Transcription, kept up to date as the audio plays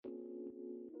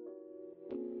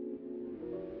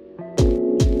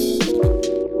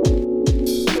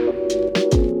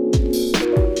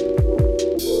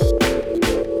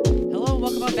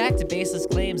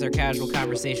Games, our casual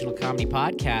conversational comedy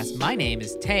podcast. My name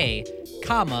is Tay,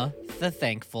 the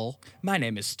Thankful. My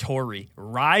name is Tori.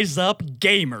 Rise up,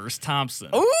 gamers,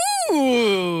 Thompson.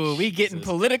 Ooh, we getting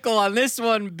political on this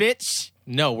one, bitch.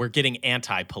 No, we're getting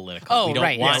anti-political. Oh, we don't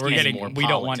right, want yes, any more we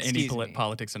don't want politics. any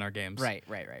politics in our games. Right.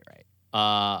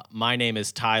 My name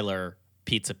is Tyler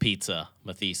Pizza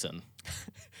Matheson.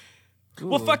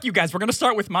 Well, fuck you guys. We're gonna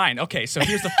start with mine. Okay, so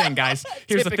here's the thing, guys.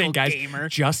 Here's the thing, guys. Gamer.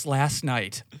 Just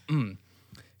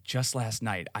last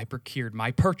night, I procured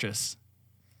my purchase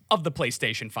of the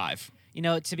PlayStation 5. You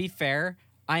know, to be fair,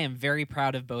 I am very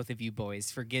proud of both of you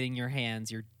boys for getting your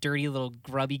dirty little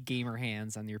grubby gamer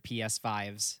hands on your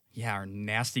PS5s. Yeah, our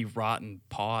nasty, rotten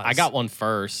paws. I got one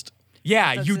first.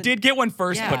 Yeah, That's you a- did get one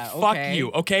first, Yeah, but fuck okay.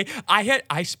 you, okay?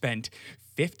 I spent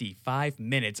 55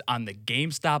 minutes on the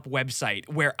GameStop website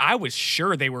where I was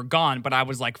sure they were gone, but I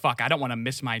was like, fuck, I don't want to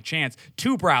miss my chance.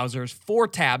 2 browsers, 4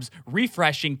 tabs,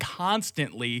 refreshing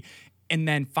constantly, and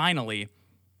then finally,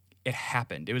 it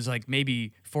happened. It was like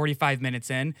maybe 45 minutes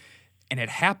in, and it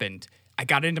happened. I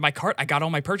got it into my cart, I got all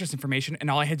my purchase information, and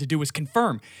all I had to do was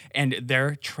confirm. And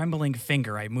their trembling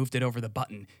finger, I moved it over the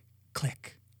button.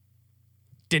 Click.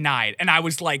 Denied. And I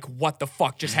was like, what the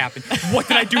fuck just happened? What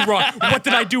did I do wrong? What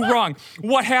did I do wrong?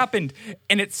 What happened?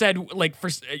 And it said, like, for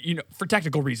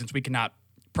technical reasons, we cannot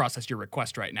process your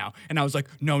request right now. And I was like,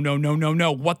 no.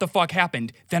 What the fuck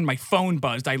happened? Then my phone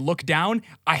buzzed. I looked down.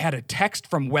 I had a text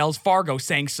from Wells Fargo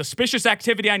saying, suspicious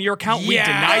activity on your account. We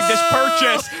denied this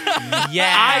purchase.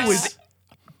 Yes.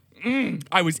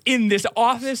 I was in this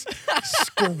office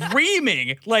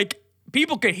screaming. Like,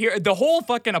 people could hear, the whole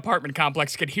fucking apartment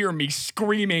complex could hear me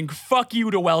screaming, fuck you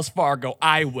to Wells Fargo.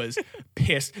 I was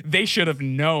pissed. They should have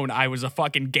known I was a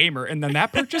fucking gamer. And then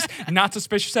that purchase, not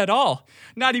suspicious at all.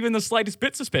 Not even the slightest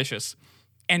bit suspicious.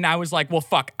 And I was like, well,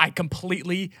 fuck, I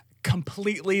completely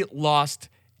lost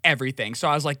everything. So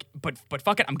I was like, but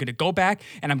fuck it, I'm going to go back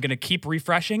and I'm going to keep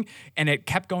refreshing. And it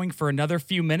kept going for another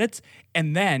few minutes.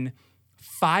 And then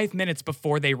 5 minutes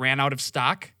before they ran out of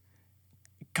stock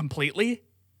completely,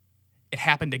 it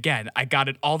happened again. I got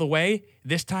it all the way.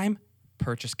 This time,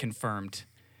 purchase confirmed.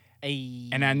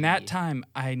 And on that time,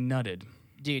 I nutted.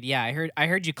 Dude, yeah, I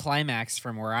heard you climax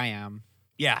from where I am.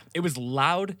 Yeah, it was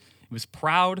loud. It was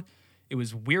proud. It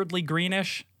was weirdly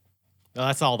greenish. Well,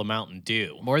 that's all the Mountain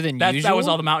Dew. More than That usual. was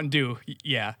all the Mountain Dew.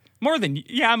 Yeah. More than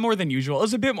usual. It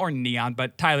was a bit more neon,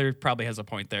 but Tyler probably has a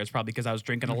point there. It's probably because I was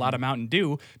drinking a lot of Mountain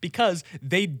Dew, because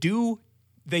they do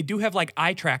have like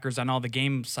eye trackers on all the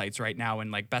game sites right now, and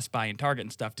like Best Buy and Target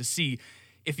and stuff, to see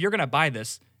if you're gonna buy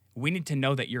this, we need to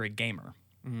know that you're a gamer.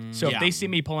 So if Yeah. they see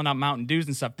me pulling out Mountain Dews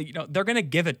and stuff, they're gonna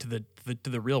give it to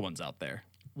the real ones out there.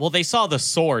 Well, they saw the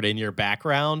sword in your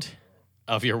background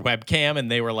of your webcam, and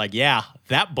they were like, yeah,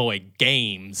 that boy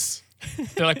games.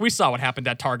 They're like, we saw what happened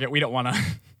at Target. We don't want to.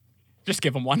 Just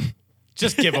give them one.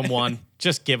 Just give him one.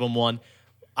 Just give him one.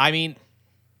 I mean,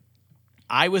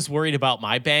 I was worried about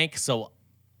my bank, so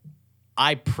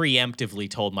I preemptively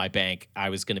told my bank I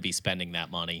was going to be spending that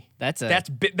money. That's a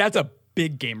That's a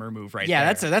big gamer move right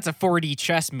yeah, there. that's a 4D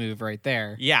chess move right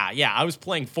there. Yeah, I was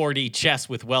playing 4D chess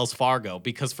with Wells Fargo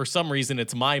because for some reason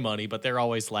it's my money, but they're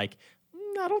always like,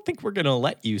 I don't think we're going to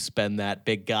let you spend that,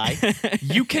 big guy.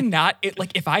 You cannot,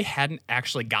 if I hadn't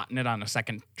actually gotten it on a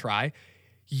second try,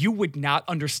 you would not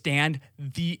understand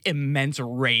the immense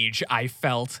rage I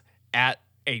felt at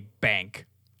a bank.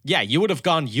 Yeah, you would have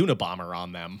gone Unabomber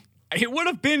on them. It would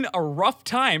have been a rough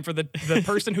time for the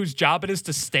person whose job it is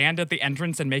to stand at the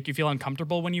entrance and make you feel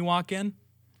uncomfortable when you walk in.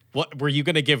 What, were you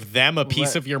going to give them a piece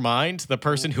What? of your mind? The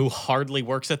person who hardly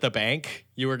works at the bank?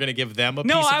 You were going to give them a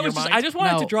piece of your mind? I just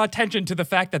wanted No. to draw attention to the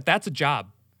fact that that's a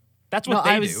job. That's what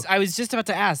No, they do. I was just about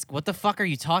to ask, what the fuck are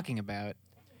you talking about?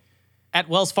 At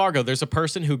Wells Fargo, there's a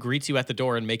person who greets you at the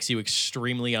door and makes you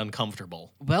extremely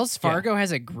uncomfortable. Wells Fargo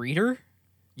has a greeter?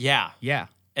 Yeah, Yeah.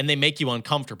 and they make you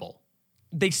uncomfortable.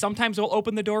 They sometimes will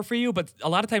open the door for you, but a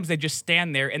lot of times they just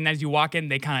stand there, and as you walk in,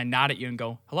 they kind of nod at you and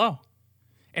go, hello.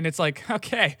 And it's like,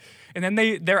 okay. And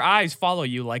then their eyes follow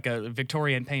you like a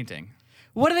Victorian painting.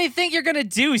 What do they think you're gonna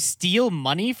do? Steal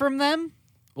money from them?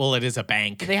 Well, it is a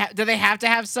bank. Do they have to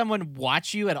have someone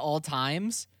watch you at all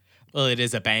times? Well, it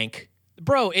is a bank.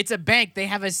 Bro, it's a bank. They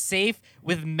have a safe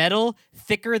with metal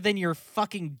thicker than your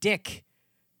fucking dick.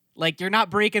 Like, you're not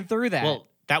breaking through that. Well,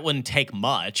 that wouldn't take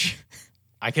much.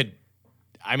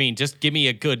 Just give me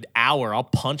a good hour. I'll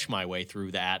punch my way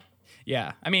through that.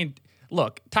 Yeah. I mean,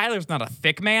 look, Tyler's not a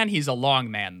thick man. He's a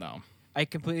long man, though. I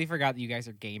completely forgot that you guys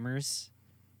are gamers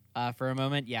for a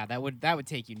moment. Yeah, that would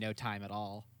take you no time at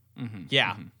all.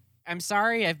 Yeah. I'm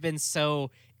sorry I've been so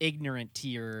ignorant to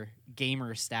your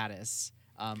gamer status.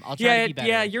 I'll try to be better.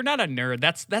 Yeah, you're not a nerd.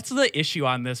 That's the issue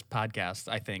on this podcast,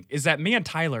 I think, is that me and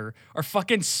Tyler are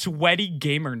fucking sweaty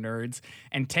gamer nerds.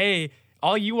 And Tay,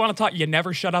 all you want to talk, you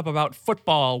never shut up about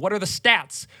football. What are the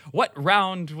stats? What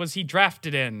round was he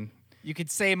drafted in? You could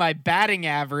say my batting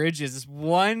average is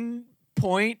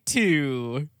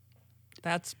 1.2.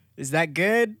 Is that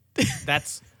good?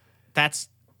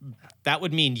 That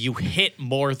would mean you hit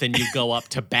more than you go up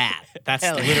to bat. That's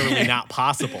Hell literally not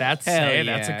possible. That's Hell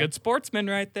that's a yeah. good sportsman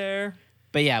right there.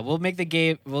 But yeah, we'll make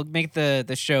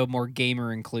the show more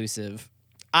gamer inclusive.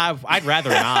 I'd rather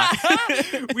not.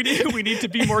 we need to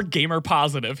be more gamer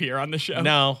positive here on the show.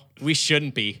 No, we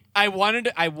shouldn't be. I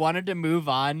wanted to move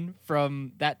on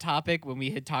from that topic when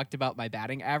we had talked about my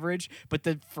batting average, but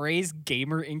the phrase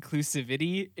gamer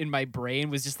inclusivity in my brain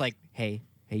was just like, hey,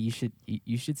 you should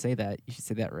say that. You should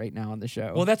say that right now on the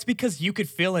show. Well, that's because you could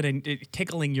feel it in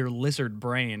tickling your lizard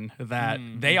brain that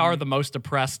they are the most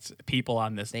oppressed people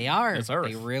on this. they are. This earth.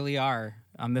 They really are.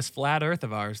 On this flat Earth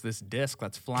of ours, this disc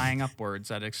that's flying upwards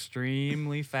at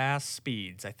extremely fast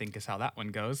speeds, I think is how that one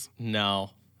goes. No.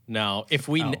 If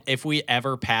we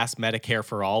ever pass Medicare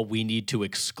for all, we need to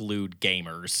exclude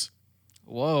gamers.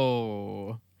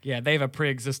 Whoa. Yeah, they have a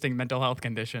pre-existing mental health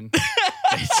condition.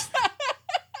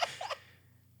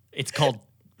 It's called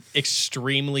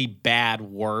extremely bad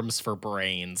worms for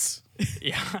brains.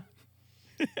 Yeah.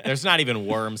 There's not even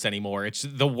worms anymore. It's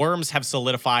the worms have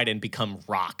solidified and become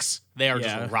rocks. They are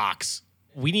just rocks.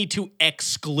 We need to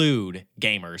exclude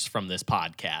gamers from this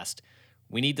podcast.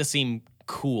 We need to seem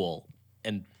cool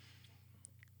and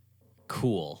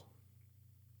cool.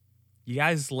 You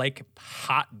guys like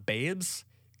hot babes?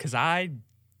 Because I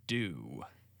do.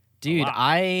 Dude, lot.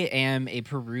 I am a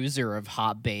peruser of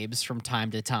hot babes from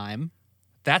time to time.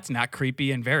 That's not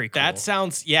creepy and very cool.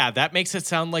 That makes it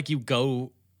sound like you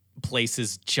go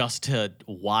places just to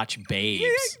watch babes. Yeah,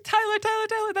 Tyler,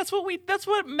 that's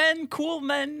what cool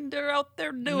men are out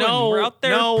there doing. No, we're out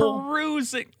there no.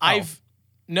 perusing. I've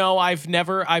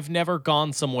never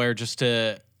gone somewhere just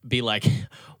to be like,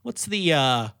 what's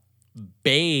the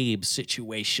babe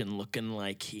situation looking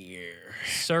like here?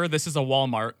 Sir, this is a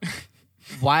Walmart.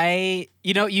 Why,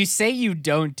 you say you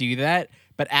don't do that,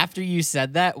 but after you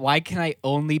said that, why can I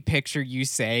only picture you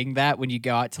saying that when you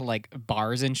go out to like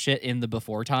bars and shit in the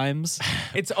before times?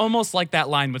 It's almost like that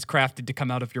line was crafted to come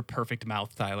out of your perfect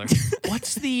mouth, Tyler.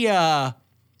 What's the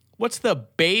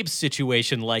babe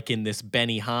situation like in this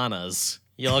Benihana's?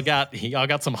 Y'all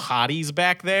got some hotties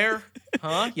back there?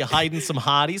 Huh? You hiding some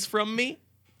hotties from me?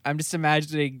 I'm just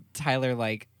imagining Tyler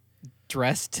like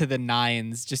dressed to the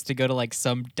nines just to go to like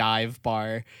some dive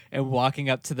bar and walking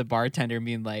up to the bartender and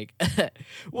being like,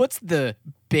 what's the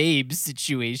babe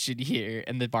situation here?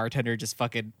 And the bartender just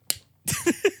fucking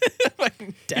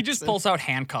He just pulls out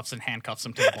handcuffs and handcuffs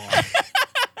him to the bar.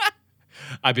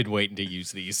 I've been waiting to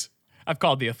use these. I've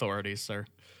called the authorities, sir.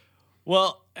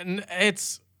 Well,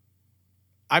 it's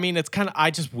kind of,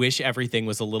 I just wish everything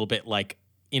was a little bit like,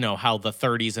 how the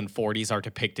 30s and 40s are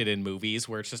depicted in movies,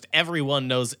 where it's just everyone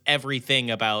knows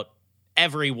everything about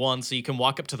everyone. So you can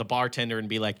walk up to the bartender and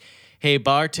be like, hey,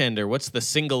 bartender, what's the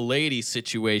single lady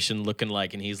situation looking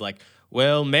like? And he's like,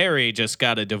 well, Mary just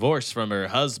got a divorce from her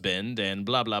husband and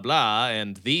blah, blah, blah.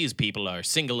 And these people are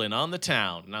singling on the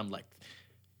town. And I'm like,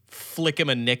 flick him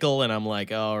a nickel. And I'm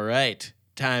like, all right,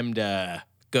 time to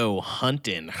go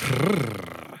hunting.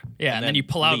 Yeah, and then you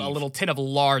pull out a leave. little tin of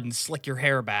lard and slick your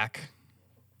hair back.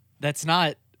 That's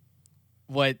not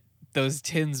what those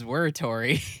tins were,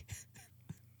 Tori.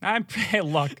 Hey,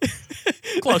 look,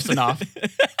 close enough.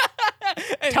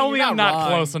 Tell me I'm not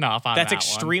close enough on That's that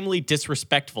extremely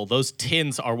disrespectful. Those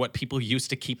tins are what people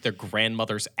used to keep their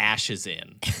grandmother's ashes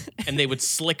in. And they would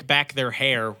slick back their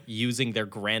hair using their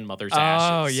grandmother's ashes.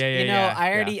 Oh, yeah.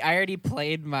 I already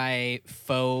played my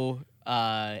faux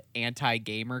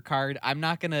anti-gamer card. I'm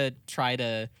not going to try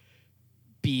to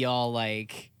be all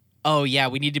like, oh, yeah,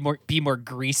 we need to be more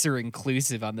greaser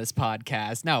inclusive on this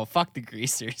podcast. No, fuck the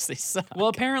greasers. They suck. Well,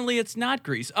 apparently it's not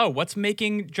grease. Oh, what's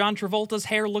making John Travolta's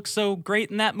hair look so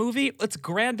great in that movie? It's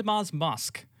Grandma's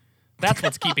musk. That's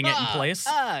what's keeping it in place.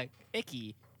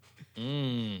 Icky.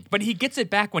 But he gets it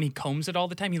back when he combs it all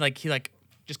the time. He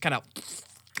just kind of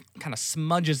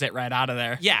smudges it right out of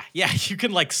there. Yeah, you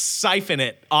can like siphon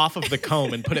it off of the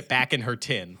comb and put it back in her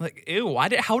tin. Like, ew,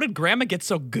 how did Grandma get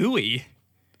so gooey?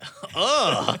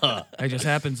 Ugh. That just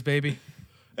happens, baby.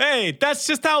 Hey, that's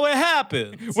just how it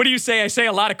happens. What do you say? I say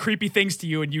a lot of creepy things to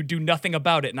you and you do nothing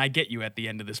about it, and I get you at the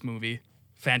end of this movie.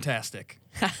 Fantastic.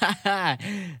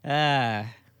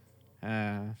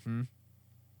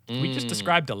 We just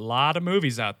described a lot of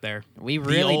movies out there. We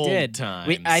really old did.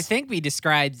 times. I think we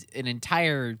described an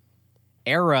entire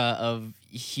era of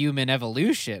human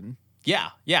evolution. Yeah.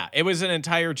 It was an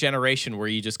entire generation where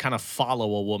you just kind of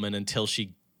follow a woman until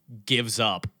she gives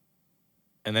up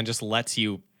and then just lets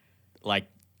you, like,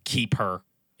 keep her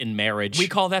in marriage. We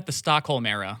call that the Stockholm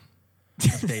era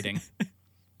of dating.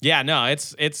 Yeah, no,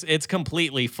 it's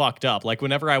completely fucked up. Like,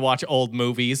 whenever I watch old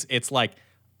movies, it's like,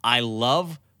 I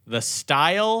love the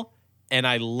style and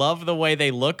I love the way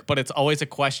they look, but it's always a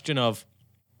question of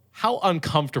how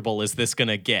uncomfortable is this going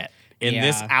to get in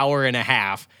this hour and a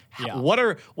half? Yeah.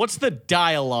 What's the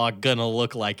dialogue going to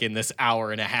look like in this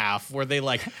hour and a half where they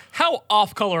like, How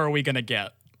off color are we going to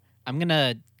get? I'm going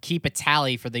to keep a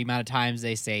tally for the amount of times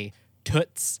they say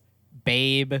toots,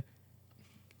 babe.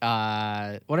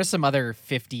 What are some other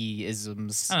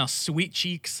 50-isms? I don't know, sweet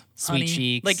cheeks, Sweet honey.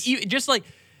 cheeks. Like, just like,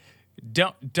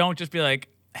 don't just be like,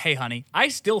 hey, honey. I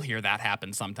still hear that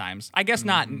happen sometimes. I guess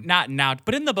not now,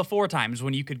 but in the before times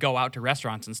when you could go out to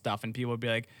restaurants and stuff and people would be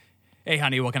like, hey,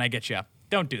 honey, what can I get you?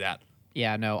 Don't do that.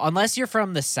 Yeah, no. Unless you're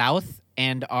from the South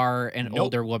and are an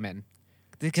older woman.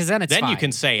 Because then it's then fine. you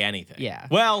can say anything. Yeah.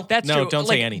 Well, That's no, true. don't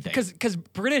say anything. Because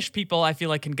British people, I feel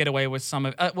like, can get away with some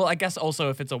of. Well, I guess also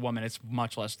if it's a woman, it's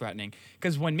much less threatening.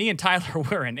 Because when me and Tyler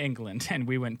were in England and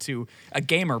we went to a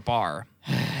gamer bar,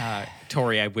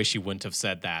 Tori, I wish you wouldn't have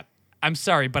said that. I'm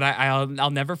sorry, but I'll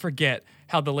never forget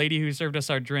how the lady who served us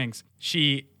our drinks,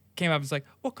 she came up and was like,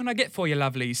 "What can I get for you,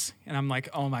 lovelies?" And I'm like,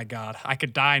 "Oh my god, I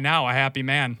could die now, a happy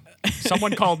man."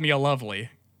 Someone called me a lovely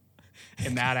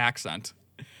in that accent.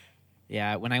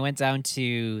 Yeah, when I went down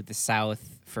to the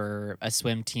South for a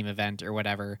swim team event or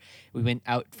whatever, we went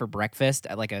out for breakfast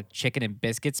at like a chicken and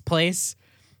biscuits place.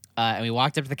 And we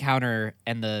walked up to the counter,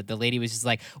 and the lady was just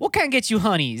like, "What can I get you,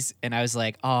 honeys?" And I was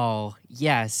like, "Oh,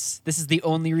 yes. This is the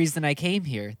only reason I came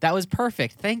here. That was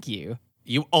perfect. Thank you."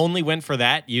 You only went for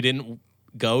that? You didn't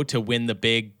go to win the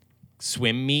big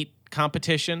swim meet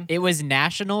competition? It was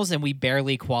nationals, and we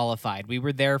barely qualified. We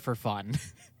were there for fun.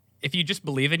 If you just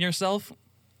believe in yourself,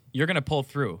 you're going to pull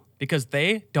through because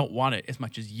they don't want it as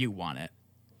much as you want it.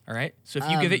 All right? So if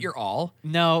you give it your all,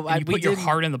 No, and you put your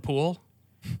heart in the pool,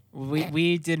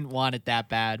 we didn't want it that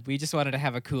bad. We just wanted to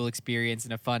have a cool experience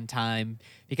and a fun time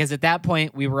because at that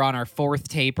point we were on our 4th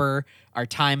taper. Our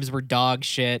times were dog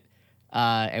shit,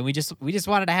 and we just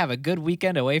wanted to have a good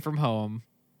weekend away from home.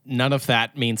 None of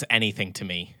that means anything to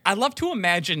me. I love to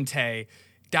imagine Tay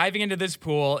diving into this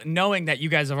pool, knowing that you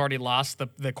guys have already lost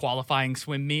the qualifying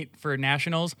swim meet for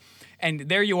nationals, and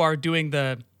there you are doing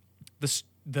the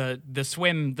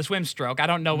swim stroke. I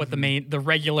don't know what the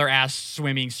regular ass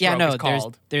swimming stroke is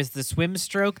called. There's the swim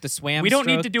stroke, the swam. We don't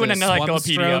stroke, need to do an the swum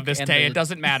encyclopedia stroke, of this, and Tay. the- It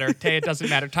doesn't matter. Tay, it doesn't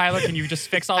matter. Tyler, can you just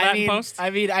fix all that in post? I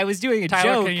mean, I was doing a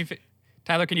Tyler, joke.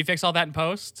 Tyler, can you fix all that in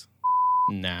post?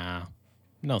 Nah.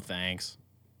 No thanks.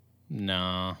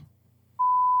 Nah.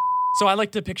 So I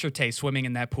like to picture Tay swimming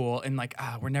in that pool and like,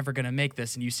 we're never going to make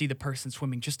this. And you see the person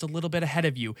swimming just a little bit ahead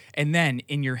of you. And then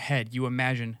in your head, you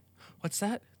imagine, what's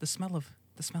that? The smell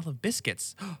of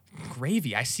biscuits.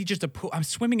 Gravy. I see just a pool. I'm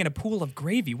swimming in a pool of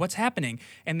gravy. What's happening?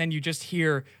 And then you just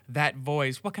hear that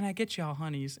voice. What can I get y'all,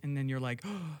 honeys? And then you're like,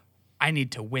 I need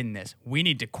to win this. We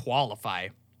need to qualify.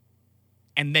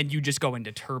 And then you just go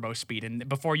into turbo speed. And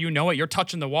before you know it, you're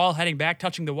touching the wall, heading back,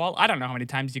 touching the wall. I don't know how many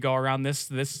times you go around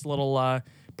this little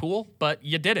pool, but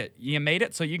you did it. You made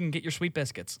it so you can get your sweet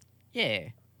biscuits. Yeah.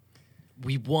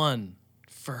 We won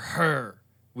for her.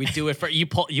 We do it for you.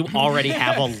 You already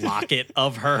have a locket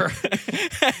of her.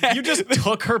 You just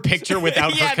took her picture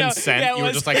without her consent. You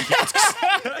were just like,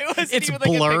 It wasn't It's even like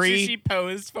a blurry. picture she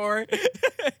posed for.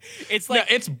 It's no,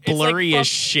 like it's blurry like as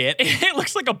shit. It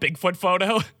looks like a Bigfoot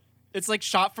photo. it's like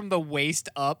shot from the waist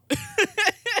up.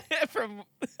 From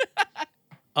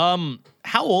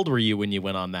How old were you when you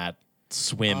went on that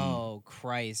swim? Oh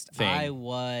Christ! Thing. I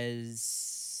was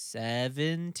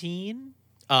 17.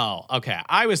 Oh, okay.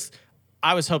 I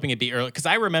was hoping it'd be early because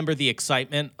I remember the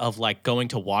excitement of like going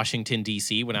to Washington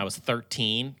D.C. when I was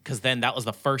 13 because then that was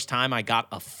the first time I got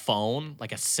a phone,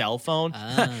 like a cell phone.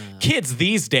 Kids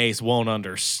these days won't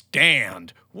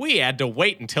understand. We had to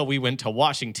wait until we went to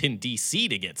Washington D.C.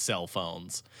 to get cell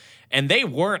phones, and they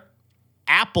weren't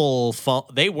Apple phone.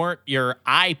 They weren't your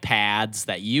iPads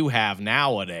that you have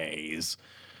nowadays.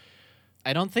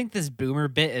 I don't think this boomer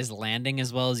bit is landing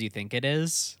as well as you think it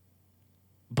is.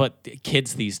 But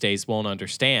kids these days won't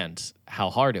understand how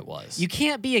hard it was. You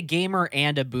can't be a gamer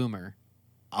and a boomer.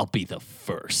 I'll be the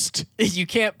first. You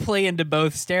can't play into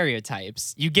both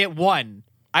stereotypes. You get one.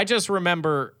 I just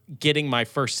remember getting my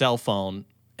first cell phone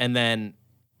and then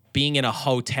being in a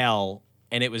hotel,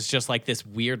 and it was just like this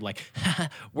weird, like,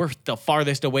 we're the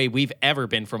farthest away we've ever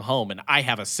been from home, and I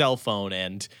have a cell phone,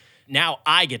 and now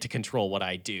I get to control what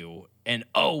I do. And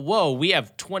oh, whoa, we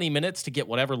have 20 minutes to get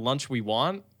whatever lunch we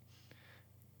want.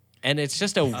 And it's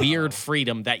just a weird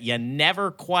freedom that you never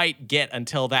quite get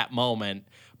until that moment.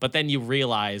 But then you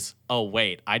realize, oh,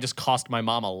 wait, I just cost my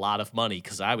mom a lot of money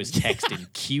because I was texting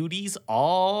cuties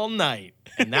all night.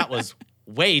 And that was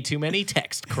way too many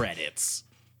text credits.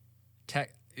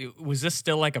 Was this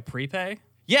still like a prepay?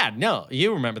 Yeah, no,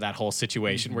 you remember that whole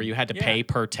situation where you had to pay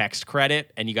per text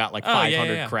credit and you got like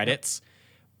 500 credits.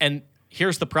 And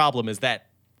here's the problem is that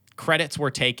credits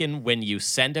were taken when you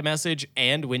send a message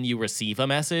and when you receive a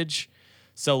message.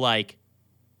 So like,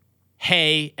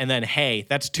 hey, and then hey,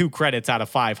 that's 2 credits out of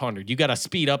 500. You got to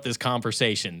speed up this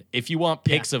conversation. If you want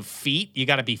pics of feet, you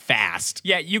got to be fast.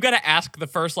 Yeah, you got to ask the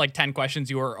first like 10 questions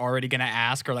you were already going to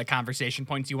ask or like conversation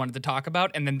points you wanted to talk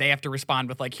about. And then they have to respond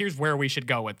with like, here's where we should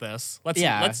go with this.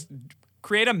 Let's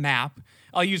create a map.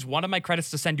 I'll use one of my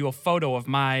credits to send you a photo of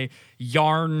my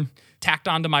yarn tacked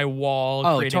onto my wall.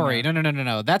 Oh, Tori,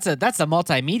 no. That's a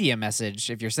multimedia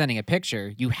message if you're sending a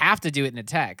picture. You have to do it in a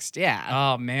text. Yeah.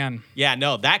 Oh, man. Yeah,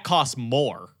 no, that costs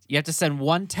more. You have to send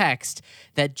one text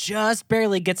that just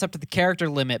barely gets up to the character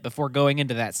limit before going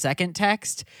into that second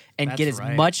text and get as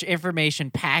much information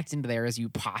packed into there as you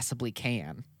possibly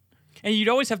can. And you'd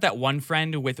always have that one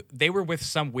friend they were with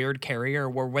some weird carrier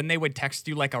where when they would text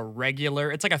you like a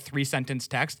regular, it's like a 3-sentence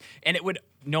text, and it would,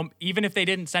 even if they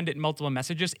didn't send it in multiple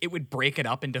messages, it would break it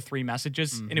up into 3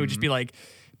 messages, and it would just be like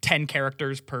 10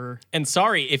 characters per. And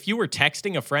sorry, if you were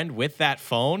texting a friend with that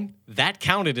phone, that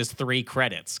counted as 3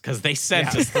 credits because they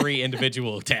sent us 3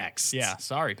 individual texts. Yeah,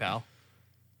 sorry, pal.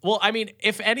 Well, I mean,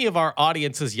 if any of our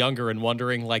audience is younger and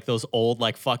wondering like those old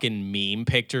like fucking meme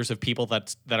pictures of people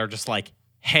that are just like,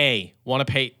 hey, want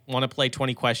to play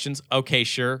 20 questions? Okay,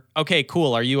 sure. Okay,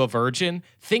 cool. Are you a virgin?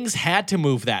 Things had to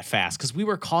move that fast because we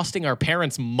were costing our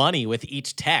parents money with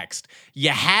each text. You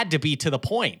had to be to the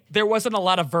point. There wasn't a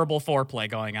lot of verbal foreplay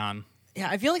going on. Yeah,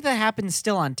 I feel like that happens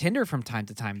still on Tinder from time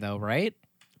to time, though, right?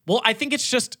 Well, I think it's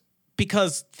just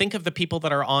because think of the people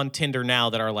that are on Tinder now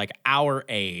that are like our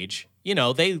age. You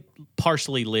know, they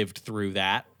partially lived through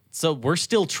that. So we're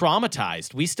still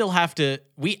traumatized. We still have to.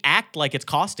 We act like it's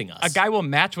costing us. A guy will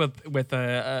match with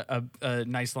a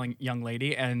nice young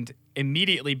lady and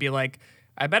immediately be like,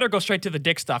 "I better go straight to the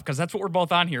dick stuff because that's what we're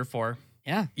both on here for."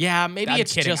 Yeah, yeah. Maybe I'm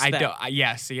it's kidding. just that.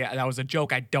 That was a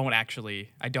joke. I don't actually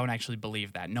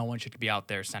believe that. No one should be out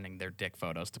there sending their dick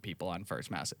photos to people on first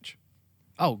message.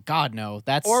 Oh God, no.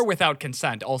 That's or without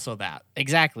consent. Also that.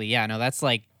 Exactly. Yeah. No, that's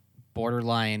like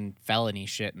borderline felony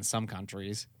shit in some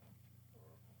countries.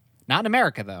 Not in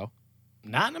America, though.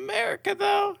 Not in America,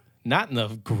 though. Not in the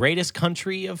greatest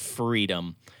country of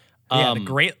freedom. Yeah,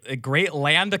 the great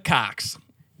land of cocks.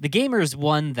 The gamers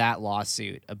won that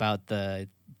lawsuit about the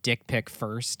dick pic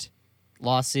first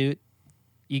lawsuit.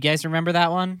 You guys remember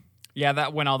that one? Yeah,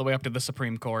 that went all the way up to the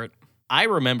Supreme Court. I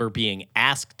remember being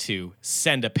asked to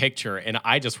send a picture, and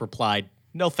I just replied,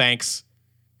 "No, thanks."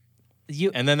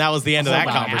 And then that was the end of that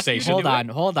conversation.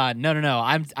 Hold on.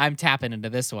 No. I'm tapping into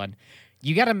this one.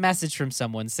 You got a message from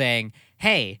someone saying,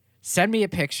 "Hey, send me a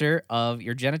picture of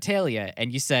your genitalia,"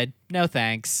 and you said, "No,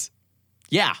 thanks."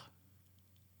 Yeah.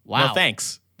 Wow. No,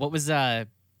 thanks. What was that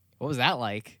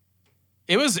like?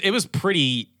 It was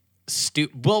pretty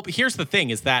stupid. Well, here's the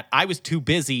thing: is that I was too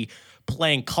busy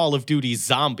playing Call of Duty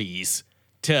Zombies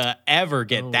to ever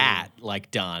get that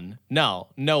like done. No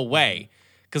way.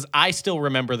 Because I still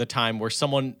remember the time where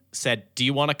someone said, "Do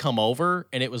you want to come over?"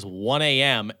 And it was 1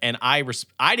 a.m. And I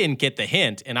didn't get the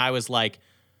hint. And I was like,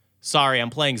 "Sorry, I'm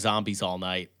playing zombies all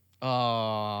night."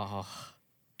 Oh.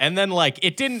 And then like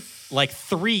it didn't, like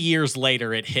 3 years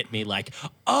later, it hit me like,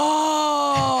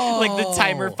 oh. Like the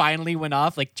timer finally went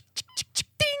off, like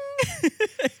ding.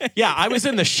 Yeah, I was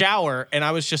in the shower and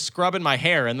I was just scrubbing my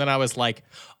hair. And then I was like,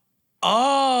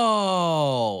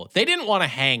 oh, they didn't want to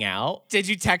hang out. Did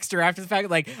you text her after the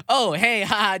fact? Like, oh, hey,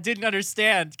 didn't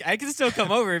understand. I can still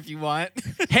come over if you want.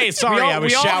 Hey, sorry, I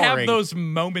was showering. We all have those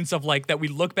moments of like that we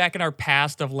look back in our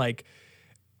past of like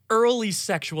early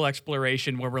sexual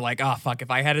exploration where we're like, oh, fuck,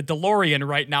 if I had a DeLorean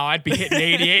right now, I'd be hitting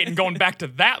 88 and going back to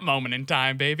that moment in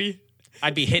time, baby.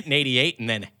 I'd be hitting 88 and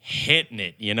then hitting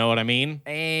it. You know what I mean?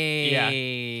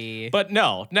 Hey. Yeah. But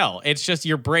no. It's just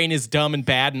your brain is dumb and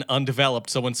bad and undeveloped.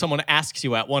 So when someone asks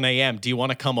you at 1 a.m., do you want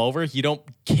to come over? You don't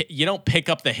pick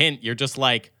up the hint. You're just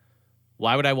like,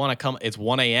 why would I want to come? It's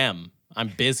 1 a.m. I'm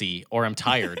busy or I'm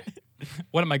tired.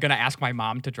 What, am I going to ask my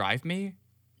mom to drive me?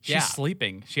 She's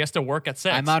sleeping. She has to work at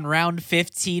 6. I'm on round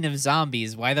 15 of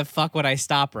zombies. Why the fuck would I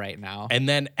stop right now? And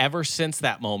then ever since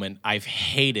that moment, I've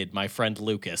hated my friend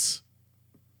Lucas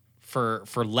for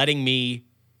letting me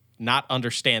not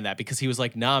understand that because he was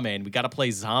like, nah, man, we got to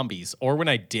play zombies. Or when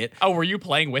I did. Oh, were you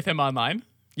playing with him online?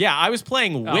 Yeah, I was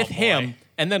playing with boy. him.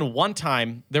 And then one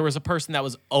time there was a person that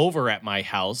was over at my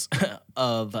house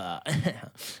of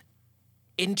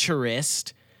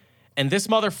interest. And this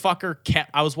motherfucker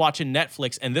I was watching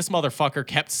Netflix and this motherfucker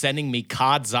kept sending me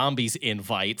COD Zombies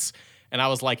invites. And I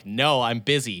was like, no, I'm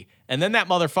busy. And then that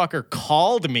motherfucker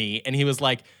called me and he was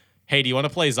like, hey, do you want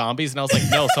to play zombies? And I was like,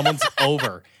 no, someone's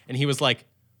over. And he was like,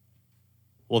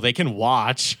 well, they can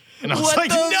watch. And I was like,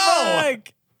 no.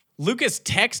 Fuck? Lucas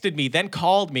texted me, then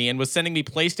called me and was sending me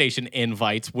PlayStation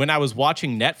invites when I was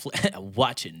watching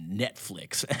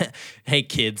Netflix. Hey,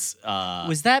 kids.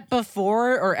 Was that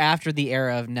before or after the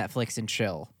era of Netflix and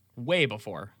chill? Way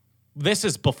before. This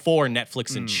is before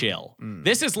Netflix and chill.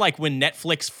 This is like when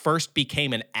Netflix first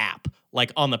became an app,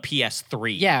 like on the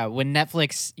PS3. Yeah, when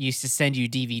Netflix used to send you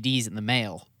DVDs in the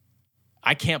mail.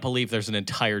 I can't believe there's an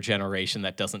entire generation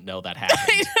that doesn't know that happened.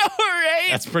 I know, right?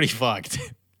 That's pretty fucked.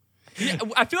 Yeah,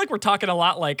 I feel like we're talking a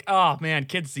lot like, oh man,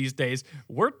 kids these days.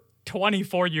 We're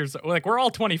 24 years old. Like, we're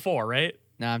all 24, right?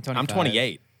 No, I'm 25. I'm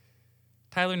 28.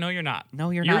 Tyler, no, you're not.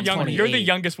 No, you're not. Young, you're the 28.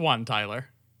 youngest one, Tyler.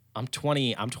 I'm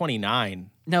 29.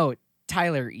 No,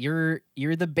 Tyler, you're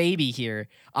the baby here.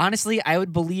 Honestly, I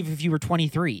would believe if you were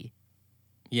 23.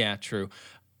 Yeah, true.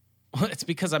 Well, it's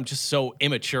because I'm just so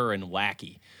immature and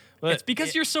wacky. It's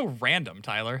because you're so random,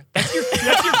 Tyler. That's your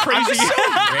crazy,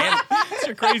 that's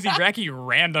your crazy, wacky,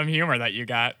 random humor that you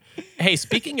got. Hey,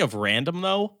 speaking of random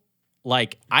though,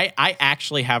 like I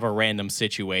actually have a random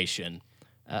situation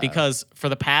because for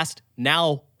the past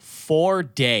now 4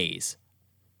 days,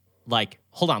 like,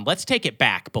 hold on, let's take it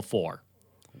back before.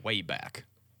 Way back.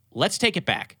 Let's take it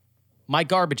back. My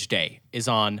garbage day is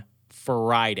on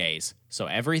Fridays. So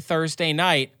every Thursday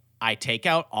night, I take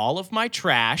out all of my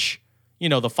trash, you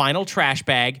know, the final trash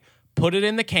bag, put it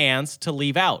in the cans to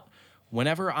leave out.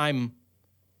 Whenever I'm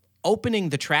opening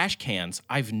the trash cans,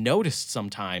 I've noticed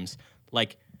sometimes,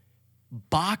 like,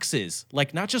 boxes,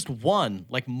 like not just one,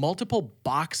 like multiple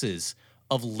boxes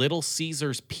of Little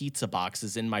Caesars pizza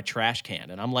boxes in my trash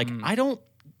can. And I'm like, I don't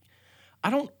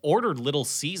order Little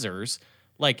Caesars.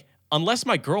 Like, unless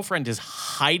my girlfriend is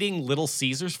hiding Little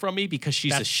Caesars from me because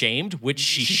she's ashamed, which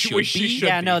she should which she be. should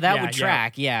Yeah, be. no, that Yeah, would yeah.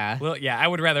 track. Yeah. Well, yeah, I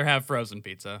would rather have frozen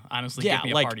pizza. Honestly, Yeah, give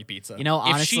me a like, party pizza. You know,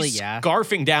 If honestly, she's yeah.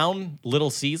 scarfing down Little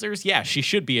Caesars, yeah, she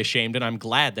should be ashamed, and I'm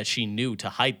glad that she knew to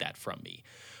hide that from me.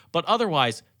 But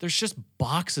otherwise, there's just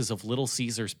boxes of Little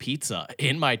Caesars pizza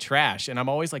in my trash, and I'm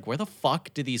always like, where the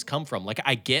fuck do these come from? Like,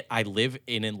 I live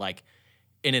in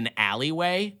an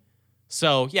alleyway,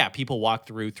 so yeah, people walk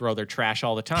through, throw their trash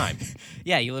all the time.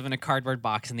 Yeah, you live in a cardboard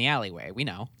box in the alleyway. We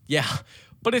know. Yeah,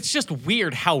 but it's just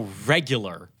weird how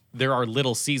regular there are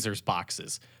Little Caesars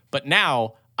boxes. But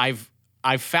now I've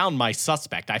found my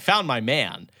suspect. I found my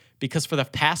man because for the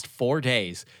past 4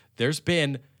 days, there's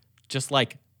been just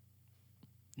like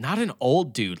not an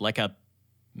old dude, like a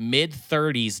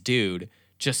mid-30s dude,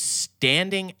 just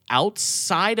standing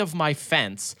outside of my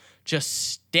fence,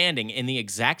 just standing in the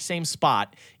exact same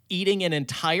spot, eating an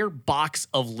entire box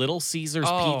of Little Caesars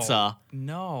pizza.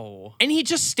 No. And he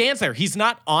just stands there. He's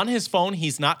not on his phone.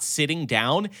 He's not sitting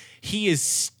down. He is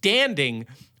standing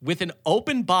with an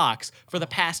open box for the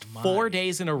past 4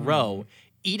 days in a row,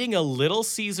 eating a Little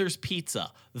Caesars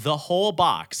pizza, the whole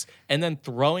box, and then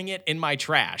throwing it in my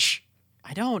trash.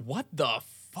 What the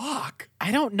fuck?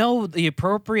 I don't know the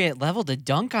appropriate level to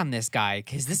dunk on this guy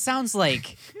because this sounds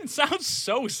like It sounds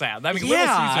so sad. I mean, Yeah.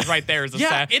 Little Caesars right there is a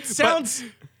sad. It sounds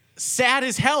sad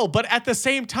as hell, but at the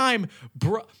same time,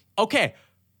 bro, okay,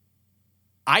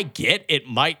 I get it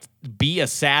might be a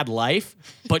sad life,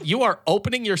 but you are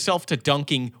opening yourself to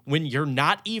dunking when you're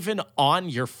not even on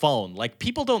your phone. Like,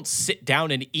 people don't sit down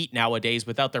and eat nowadays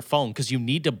without their phone because you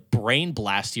need to brain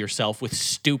blast yourself with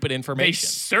stupid They information.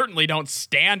 certainly don't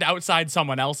stand outside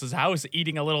someone else's house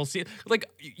eating a Little Caesar. Like,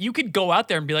 you could go out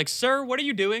there and be like, "Sir, what are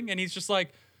you doing?" And he's just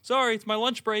like, "Sorry, it's my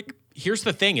lunch break." Here's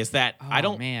the thing is that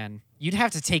oh, man, you'd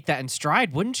have to take that in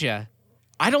stride, wouldn't you?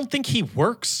 I don't think he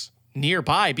works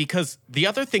nearby because the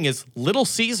other thing is Little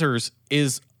Caesars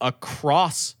is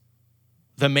across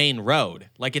the main road.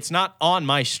 Like, it's not on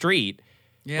my street.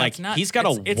 Yeah, like, it's not, he's got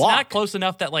to walk. It's not close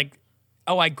enough that like,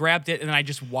 oh, I grabbed it and then I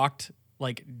just walked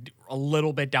like a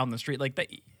little bit down the street. Like that.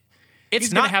 It's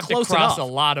He's not gonna have close to cross enough.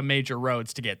 a lot of major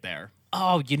roads to get there.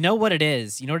 Oh, you know what it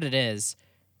is? You know what it is?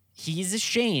 He's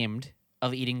ashamed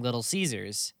of eating Little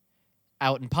Caesars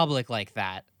out in public like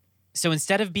that. So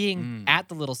instead of being at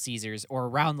the Little Caesars or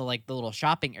around the little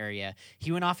shopping area,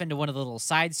 he went off into one of the little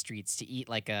side streets to eat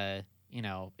like a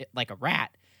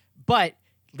rat. But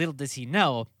little does he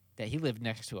know that he lived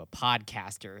next to a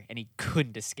podcaster and he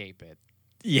couldn't escape it.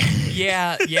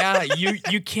 Yeah. Yeah.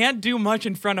 You can't do much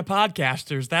in front of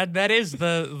podcasters. That is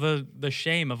the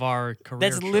shame of our career.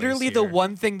 That's literally choice the here.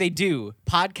 one thing they do.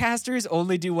 Podcasters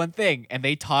only do one thing, and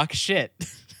they talk shit.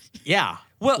 Yeah.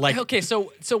 Well, like, okay. So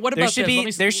what There about should this? be Let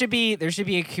me- there should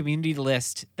be a community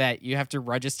list that you have to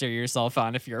register yourself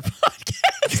on if you're a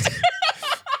podcast.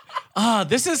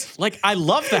 this is like, I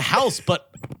love the house,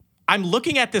 but I'm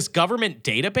looking at this government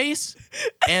database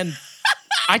and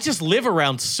I just live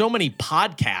around so many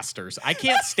podcasters. I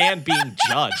can't stand being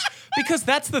judged because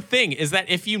that's the thing is that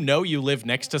if you know you live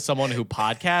next to someone who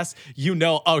podcasts, you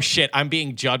know, oh shit, I'm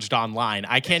being judged online.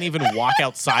 I can't even walk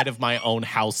outside of my own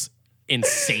house in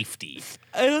safety.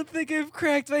 I don't think I've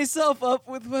cracked myself up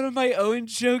with one of my own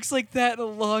jokes like that in a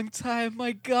long time.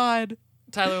 My God.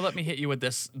 Tyler, let me hit you with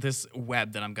this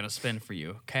web that I'm gonna spin for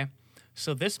you. Okay.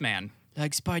 So this man,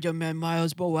 Like Spider-Man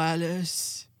Miles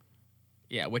Morales.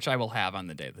 yeah, which I will have on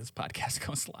the day this podcast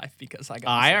goes live because I got.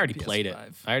 I this on already played it.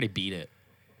 PS5. I already beat it.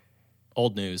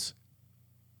 Old news.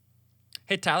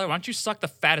 Hey Tyler, why don't you suck the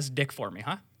fattest dick for me,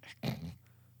 huh?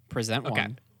 Present Okay.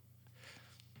 one.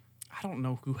 I don't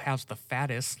know who has the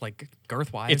fattest, like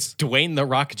girth wise. It's Dwayne The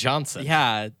Rock Johnson.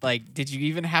 Yeah, like, did you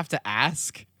even have to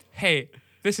ask? Hey,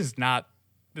 this is kind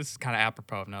of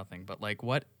apropos of nothing, but like,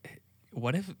 what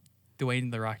if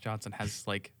Dwayne The Rock Johnson has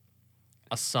like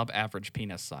a sub-average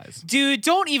penis size? Dude,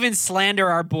 don't even slander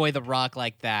our boy The Rock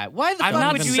like that. Why the I'm fuck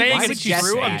not would you saying even it's suggest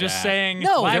true. that? I'm just saying.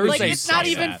 No, why there would was like a they it's not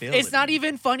say even that? it's not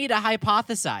even funny to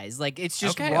hypothesize. Like it's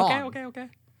just Okay, wrong. okay.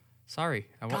 Sorry,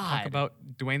 I won't God. talk about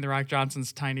Dwayne The Rock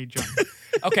Johnson's tiny junk.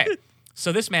 Okay,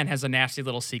 so this man has a nasty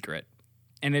little secret,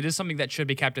 and it is something that should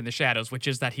be kept in the shadows, which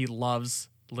is that he loves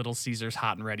Little Caesars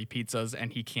hot and ready pizzas,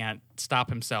 and he can't stop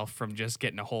himself from just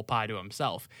getting a whole pie to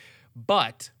himself.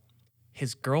 But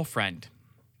his girlfriend,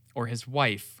 or his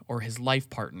wife, or his life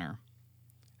partner,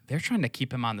 they're trying to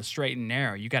keep him on the straight and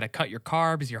narrow. You got to cut your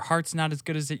carbs. Your heart's not as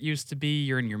good as it used to be.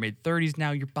 You're in your mid-30s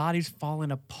now. Your body's falling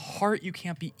apart. You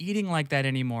can't be eating like that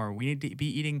anymore. We need to be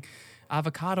eating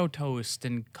avocado toast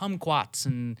and kumquats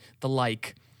and the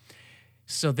like.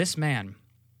 So this man,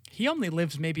 he only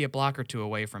lives maybe a block or two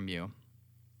away from you.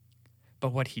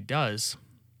 But what he does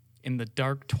in the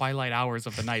dark twilight hours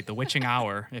of the night, the witching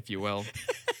hour, if you will,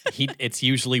 It's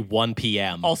usually 1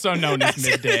 p.m. also known as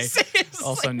midday. It's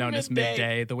Also like known as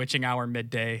midday, the witching hour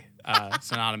midday,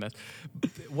 synonymous.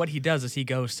 What he does is he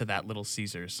goes to that Little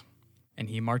Caesars and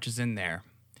he marches in there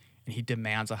and he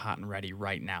demands a hot and ready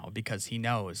right now because he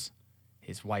knows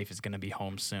his wife is going to be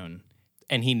home soon.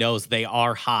 And he knows they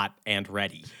are hot and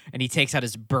ready. And he takes out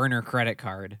his burner credit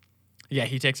card. Yeah,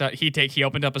 he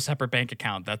opened up a separate bank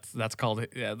account. That's called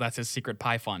that's his secret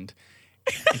pie fund.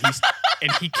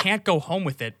 And he can't go home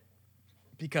with it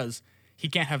because he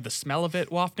can't have the smell of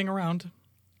it wafting around,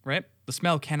 right? The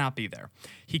smell cannot be there.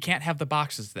 He can't have the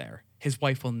boxes there. His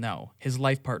wife will know. His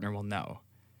life partner will know.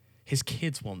 His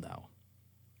kids will know.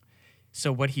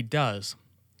 So what he does,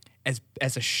 as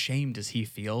ashamed as he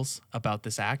feels about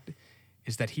this act,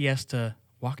 is that he has to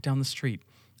walk down the street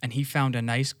and he found a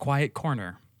nice quiet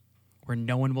corner where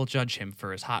no one will judge him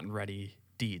for his hot and ready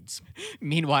deeds.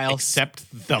 Meanwhile, Except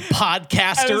the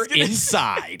podcaster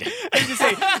inside.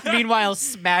 meanwhile,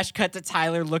 smash cut to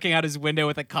Tyler looking out his window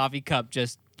with a coffee cup,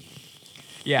 just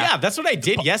Yeah, that's what I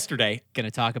did yesterday.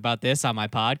 gonna talk about this on my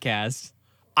podcast.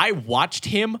 I watched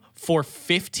him for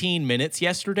 15 minutes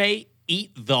yesterday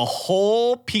eat the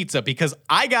whole pizza because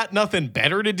I got nothing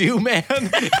better to do, man.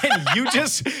 And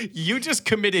you just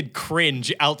committed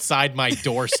cringe outside my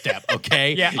doorstep,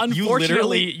 okay? Yeah, You unfortunately,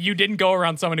 literally- you didn't go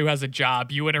around someone who has a job.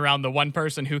 You went around the one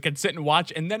person who can sit and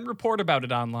watch and then report about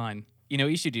it online. You know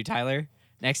what you should do, Tyler?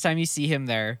 Next time you see him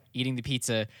there eating the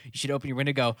pizza, you should open your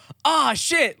window and go, "Ah,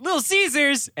 shit, Little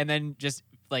Caesars," and then just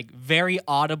like very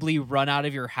audibly run out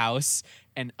of your house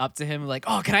and up to him like,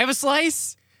 "Oh, can I have a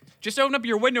slice?" Just open up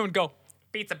your window and go,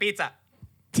 pizza, pizza,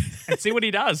 and see what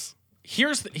he does.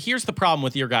 Here's the problem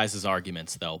with your guys'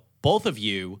 arguments, though. Both of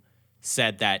you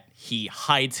said that he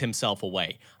hides himself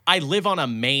away. I live on a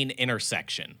main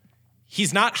intersection.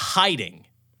 He's not hiding.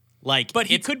 But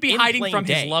he it's could be in hiding plain from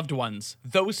day. his loved ones,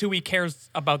 those who he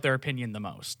cares about their opinion the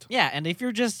most. Yeah, and if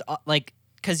you're just like,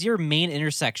 because your main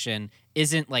intersection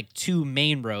isn't like two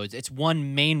main roads, it's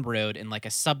one main road and like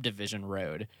a subdivision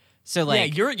road. So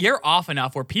like, yeah, you're off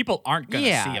enough where people aren't going to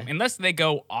Yeah. see him. Unless they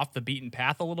go off the beaten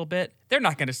path a little bit, they're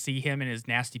not going to see him and his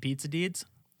nasty pizza deeds.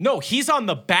 No, he's on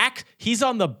the back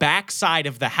side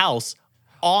of the house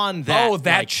on that.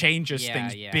 That like, changes Yeah,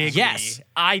 things yeah. big. Yes.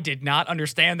 I did not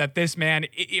understand that this man.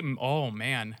 Oh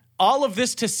man. all of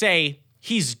this to say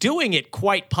he's doing it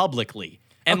quite publicly.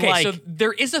 And Okay, like, so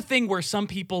there is a thing where some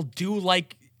people do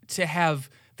like to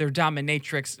have their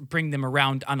dominatrix bring them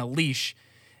around on a leash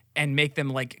and make them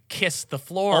like kiss the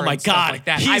floor. Oh my and stuff God. like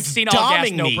that. He's I've seen all gas,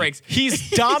 doming no me. brakes. He's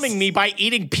doming me by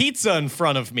eating pizza in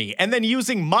front of me and then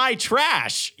using my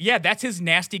trash. Yeah, that's his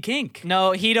nasty kink.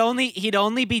 No, he'd only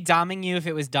be doming you if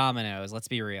it was Domino's. Let's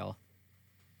be real.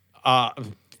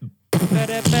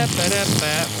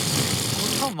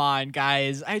 Come on,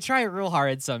 guys. I try real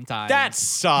hard sometimes. That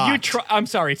sucked. I'm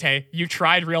sorry, Tay. You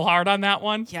tried real hard on that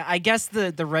one. Yeah, I guess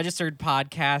the registered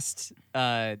podcast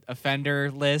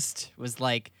offender list was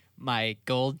like my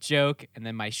gold joke, and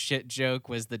then my shit joke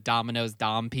was the Domino's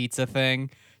Dom Pizza thing.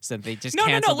 So they just No.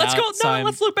 canceled Let's out, go. so I'm-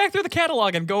 Let's look back through the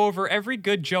catalog and go over every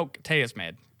good joke Tay has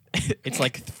made. It's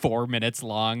like 4 minutes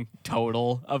long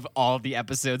total of all the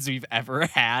episodes we've ever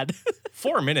had.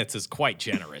 4 minutes is quite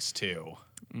generous, too.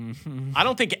 I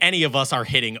don't think any of us are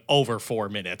hitting over 4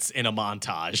 minutes in a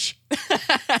montage.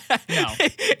 No.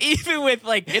 Even with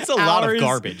like It's a lot of hours-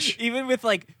 garbage. Even with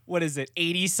like what is it,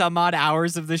 80 some odd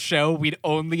hours of the show, we'd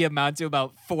only amount to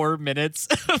about 4 minutes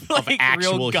of like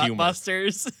actual real gut humor.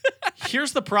 busters.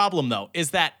 Here's the problem, though,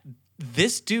 is that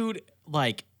this dude,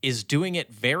 like, is doing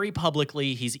it very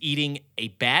publicly. He's eating a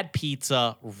bad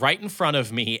pizza right in front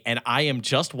of me, and I am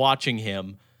just watching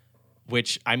him,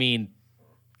 which, I mean,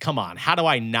 come on. How do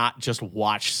I not just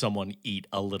watch someone eat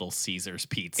a Little Caesars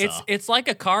pizza? It's like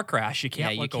a car crash. You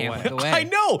can't you look can't away. look away. I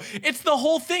know. It's the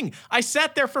whole thing. I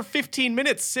sat there for 15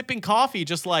 minutes sipping coffee,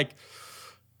 just like,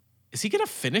 is he going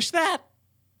to finish that?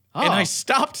 And I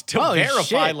stopped to Holy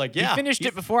verify, shit. like, He yeah. finished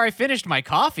it before I finished my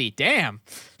coffee. Damn.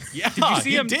 Yeah, Did you see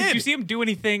he him? did. Did you see him do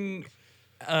anything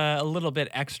a little bit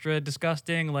extra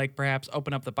disgusting, like perhaps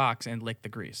open up the box and lick the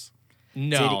grease?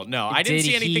 No, I didn't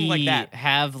see anything like that.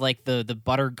 Have like the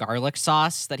butter garlic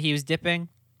sauce that he was dipping?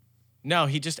 No,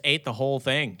 he just ate the whole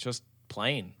thing, just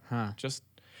plain. Huh. Just,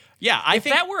 yeah, I If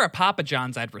think that were a Papa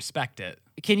John's, I'd respect it.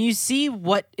 Can you see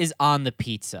what is on the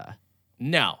pizza?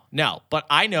 no, but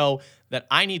I know that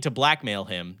I need to blackmail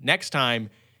him next time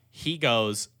he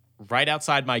goes right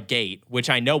outside my gate, which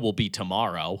I know will be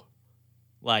tomorrow.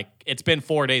 Like, it's been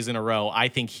 4 days in a row. I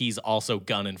think he's also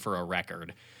gunning for a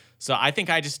record. So I think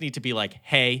I just need to be like,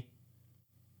 hey,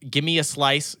 give me a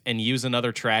slice and use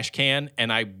another trash can,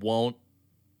 and I won't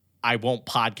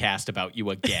podcast about you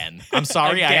again. I'm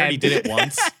sorry, I already did it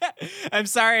once. I'm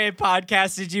sorry I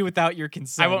podcasted you without your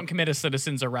consent. I won't commit a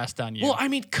citizen's arrest on you. Well, I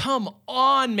mean, come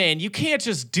on, man. You can't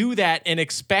just do that and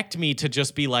expect me to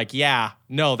just be like, yeah,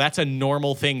 no, that's a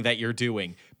normal thing that you're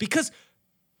doing. Because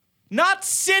not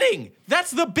sitting, that's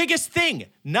the biggest thing.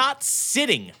 Not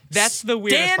sitting. that's the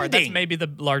weirdest part. That's Standing. maybe the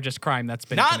largest crime that's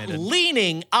been Not committed.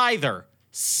 leaning either.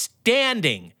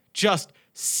 Standing. Just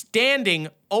standing,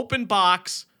 open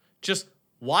box, just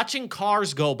watching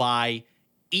cars go by,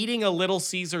 eating a Little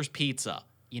Caesars pizza.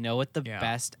 You know what the Yeah.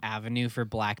 best avenue for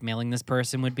blackmailing this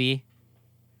person would be?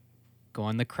 Go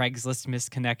on the Craigslist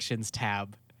misconnections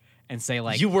tab and say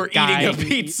like, You were "Guy eating a who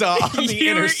pizza on the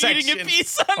you intersection. were eating a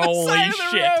pizza on the Holy side of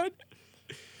the shit. road."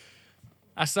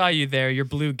 I saw you there, your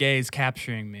blue gaze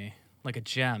capturing me like a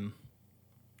gem.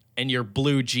 And your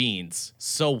blue jeans,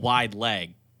 so wide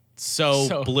leg,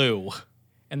 so blue.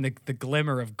 And the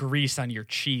glimmer of grease on your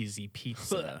cheesy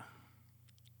pizza.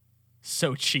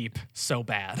 So cheap, so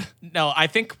bad. No, I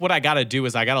think what I got to do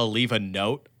is I got to leave a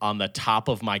note on the top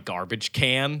of my garbage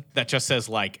can that just says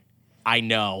like, I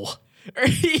know. Or,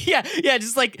 yeah,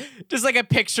 just like a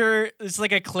picture, it's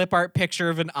like a clip art picture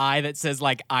of an eye that says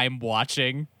like I'm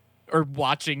watching or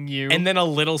watching you. And then a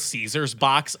Little Caesars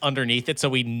box underneath it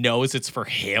so he knows it's for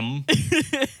him.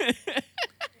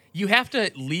 You have to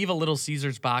leave a Little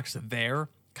Caesars box there,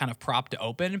 kind of propped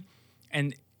open,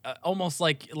 and almost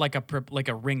like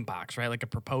a ring box, right? Like a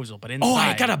proposal, but inside. Oh,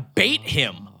 I got to bait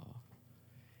him.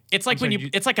 It's like when sorry,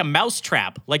 it's like a mouse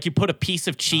trap. Like you put a piece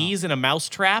of cheese in a mouse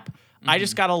trap. I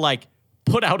just got to like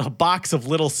put out a box of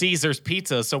Little Caesars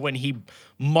pizza so when he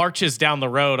marches down the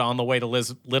road on the way to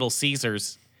Little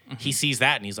Caesars, he sees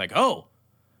that and he's like, oh,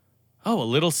 a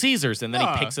Little Caesars. And then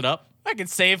he picks it up. I could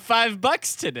save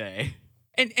 $5 today.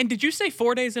 And did you say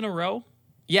 4 days in a row?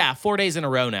 Yeah, 4 days in a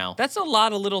row now. That's a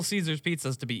lot of Little Caesars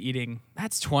pizzas to be eating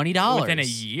That's $20 within a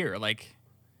year. Like,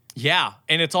 Yeah,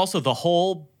 and it's also the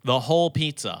whole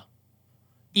pizza.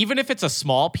 Even if it's a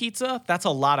small pizza, that's a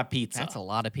lot of pizza. That's a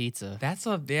lot of pizza.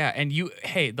 yeah. And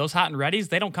those hot and readies,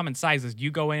 they don't come in sizes. You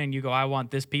go in and you go, I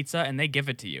want this pizza, and they give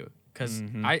it to you. Because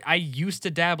I used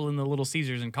to dabble in the Little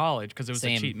Caesars in college because it was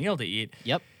Same. a cheap meal to eat.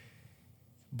 Yep.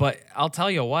 But I'll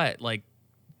tell you what, like,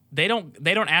 they don't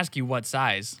ask you what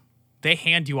size. They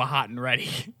hand you a hot and ready,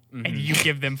 and you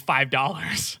give them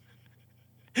 $5.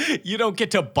 You don't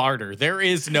get to barter. There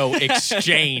is no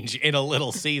exchange in a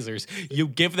Little Caesars. You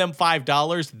give them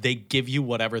 $5, they give you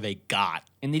whatever they got.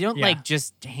 And they don't Yeah. like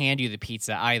just hand you the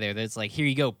pizza either. There's like, here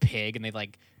you go, pig, and they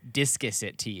like discus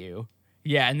it to you.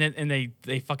 Yeah, and then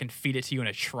they fucking feed it to you in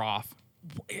a trough.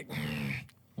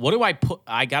 What do I put?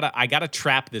 I gotta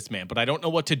trap this man, but I don't know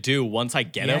what to do once I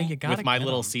get Yeah, him you gotta with my get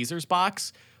Little him. Caesars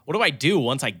box. What do I do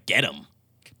once I get him?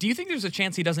 Do you think there's a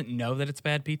chance he doesn't know that it's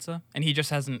bad pizza and he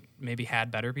just hasn't maybe had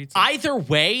better pizza? Either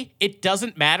way, it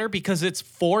doesn't matter because it's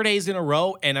 4 days in a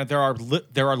row, and there are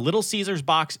Little Caesars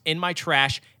box in my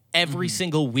trash every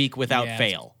single week without Yeah,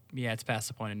 fail. It's past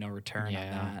the point of no return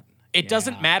Yeah. on that. It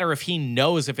doesn't matter if he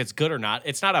knows if it's good or not.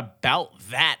 It's not about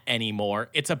that anymore.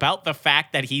 It's about the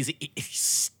fact that he's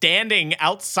standing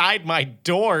outside my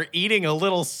door eating a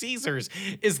Little Caesars.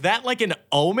 Is that like an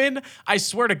omen? I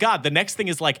swear to God, the next thing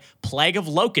is like plague of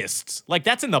locusts. Like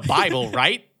that's in the Bible,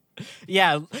 right?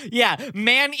 Yeah.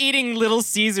 Man eating Little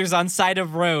Caesars on side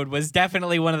of road was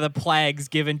definitely one of the plagues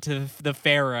given to the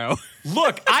Pharaoh.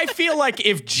 Look, I feel like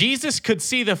if Jesus could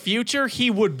see the future, he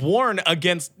would warn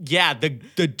against,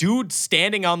 the dude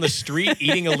standing on the street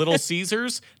eating a Little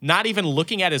Caesars, not even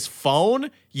looking at his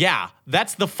phone. Yeah,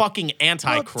 that's the fucking Well,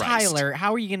 Antichrist. Tyler,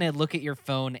 how are you going to look at your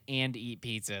phone and eat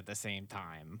pizza at the same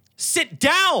time? Sit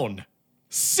down.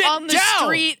 Sit On the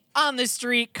down. On the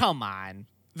street, come on.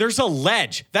 There's a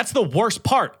ledge. That's the worst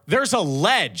part. There's a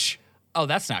ledge. Oh,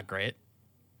 that's not great.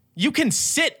 You can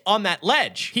sit on that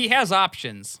ledge. He has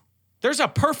options. There's a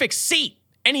perfect seat,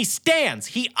 and he stands.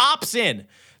 He opts in.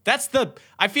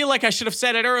 I feel like I should have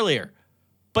said it earlier.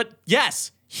 But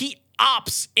yes, he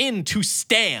opts in to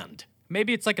stand.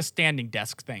 Maybe it's like a standing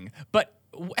desk thing. But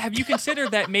have you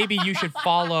considered that maybe you should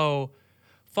follow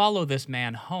this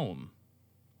man home?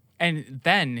 And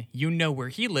then you know where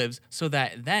he lives so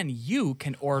that then you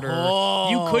can order.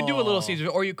 You could do a Little Caesars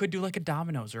or you could do like a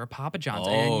Domino's or a Papa John's.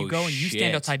 And you go and you stand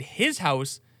shit. outside his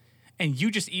house and you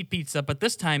just eat pizza. But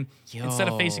this time, instead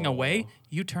of facing away,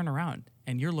 you turn around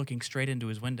and you're looking straight into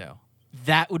his window.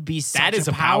 That would be such That is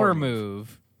a a power power move.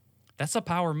 move. That's a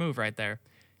power move right there.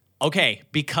 Okay,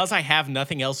 because I have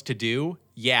nothing else to do,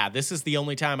 this is the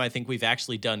only time I think we've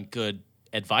actually done good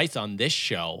advice on this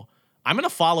show. I'm going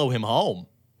to follow him home.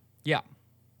 Yeah.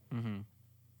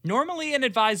 Normally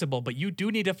inadvisable, but you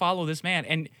do need to follow this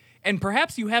man. And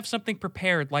perhaps you have something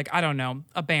prepared, like, I don't know,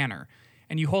 a banner.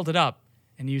 And you hold it up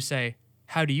and you say,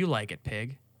 "How do you like it,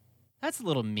 pig?" That's a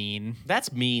little mean.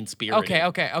 That's mean-spirited.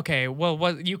 Okay.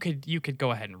 Well, you could go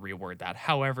ahead and reword that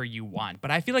however you want. But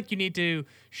I feel like you need to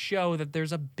show that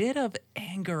there's a bit of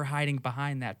anger hiding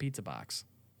behind that pizza box.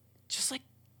 Just like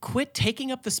quit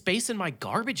taking up the space in my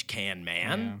garbage can,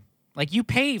 man. Yeah. Like you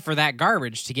pay for that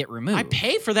garbage to get removed. I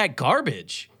pay for that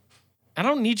garbage. I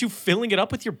don't need you filling it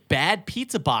up with your bad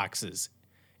pizza boxes.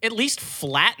 At least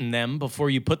flatten them before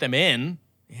you put them in.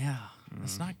 Yeah,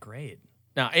 that's not great.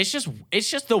 No, it's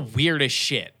just the weirdest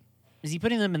shit. Is he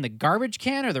putting them in the garbage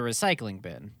can or the recycling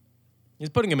bin? He's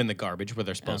putting them in the garbage where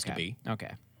they're supposed to be.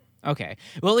 Okay.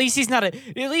 Well, at least he's not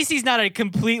a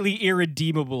completely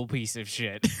irredeemable piece of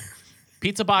shit.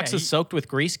 Pizza boxes soaked with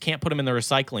grease, can't put them in the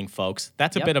recycling, folks.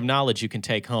 That's a Yep. bit of knowledge you can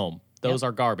take home. Those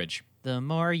are garbage. The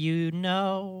more you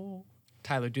know.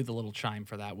 Tyler, do the little chime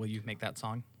for that. Will you make that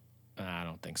song? I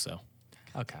don't think so.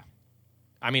 Okay.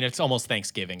 I mean, it's almost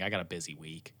Thanksgiving. I got a busy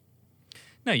week.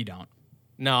 No, you don't.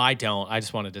 No, I don't. I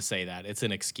just wanted to say that. It's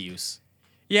an excuse.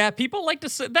 Yeah, people like to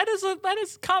say that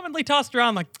is commonly tossed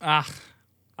around like, I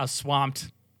was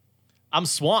swamped. I'm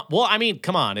swamped. Well, I mean,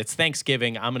 come on. It's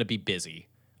Thanksgiving. I'm going to be busy.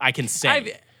 I can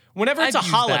say. Whenever it's I've a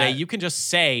used holiday, that. you can just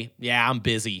say, yeah, I'm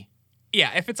busy.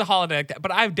 Yeah, if it's a holiday like that.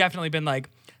 But I've definitely been like,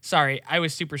 sorry, I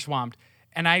was super swamped.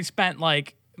 And I spent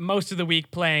like most of the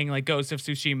week playing like Ghost of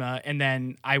Tsushima. And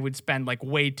then I would spend like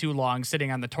way too long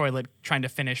sitting on the toilet trying to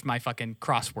finish my fucking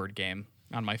crossword game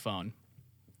on my phone.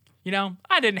 You know,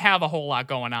 I didn't have a whole lot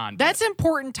going on. but That's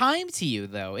important time to you,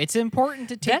 though. It's important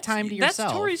to take time to yourself.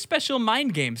 That's Tori's special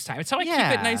mind games time. It's how I keep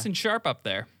Yeah. it nice and sharp up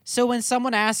there. So when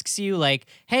someone asks you, like,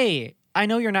 hey, I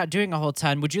know you're not doing a whole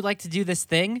ton. Would you like to do this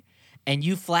thing? And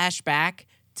you flash back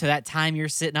to that time you're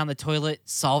sitting on the toilet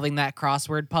solving that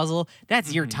crossword puzzle.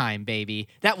 That's your time, baby.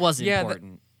 That was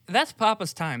important. That's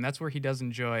Papa's time. That's where he does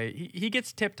enjoy. He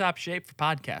gets tip-top shape for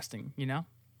podcasting, you know?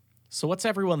 So what's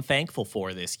everyone thankful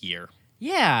for this year?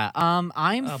 Yeah. I'm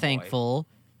boy. thankful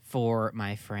for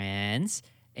my friends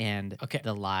and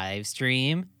the live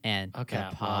stream and the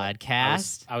well,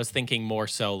 podcast. I was thinking more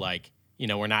so like, you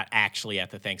know, we're not actually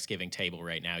at the Thanksgiving table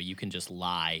right now. You can just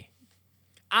lie.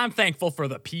 I'm thankful for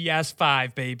the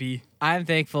PS5, baby. I'm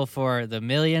thankful for the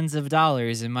millions of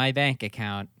dollars in my bank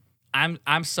account.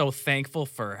 I'm so thankful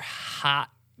for hot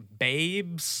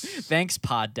babes. Thanks,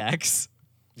 Poddex.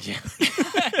 Yeah.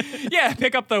 Yeah,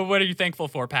 pick up the What Are You Thankful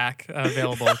For pack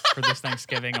available for this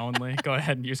Thanksgiving only. Go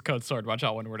ahead and use code SWORDWATCH,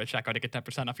 all one word, at checkout to get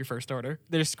 10% off your first order.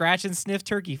 They're scratch and sniff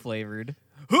turkey flavored.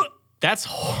 That's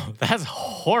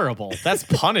horrible. That's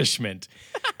punishment.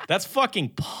 That's fucking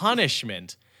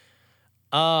punishment.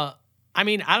 I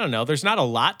mean, I don't know. There's not a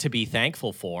lot to be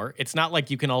thankful for. It's not like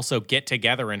you can also get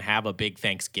together and have a big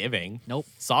Thanksgiving. Nope.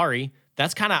 Sorry.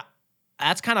 That's kind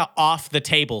of off the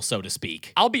table, so to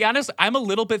speak. I'll be honest, I'm a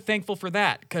little bit thankful for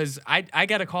that because I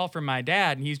got a call from my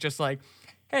dad and he's just like,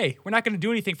 hey, we're not going to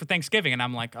do anything for Thanksgiving. And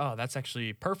I'm like, oh, that's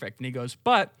actually perfect. And he goes,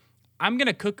 but I'm going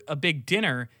to cook a big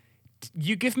dinner.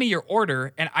 You give me your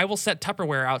order and I will set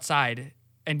Tupperware outside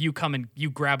and you come and you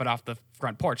grab it off the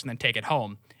front porch and then take it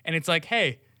home. And it's like,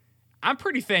 hey, I'm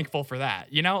pretty thankful for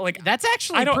that. You know, like That's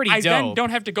actually pretty I dope. then don't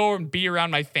have to go and be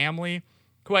around my family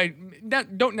who I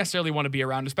don't necessarily want to be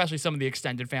around, especially some of the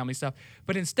extended family stuff.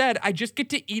 But instead, I just get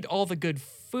to eat all the good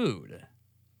food.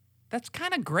 That's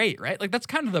kind of great, right? Like that's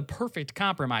kind of the perfect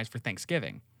compromise for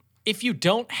Thanksgiving. If you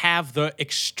don't have the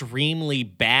extremely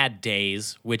bad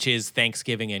days, which is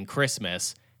Thanksgiving and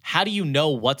Christmas, how do you know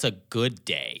what's a good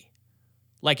day?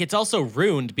 Like, it's also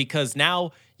ruined because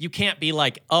now you can't be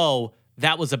like, oh,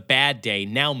 that was a bad day.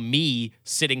 Now me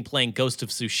sitting playing Ghost of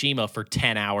Tsushima for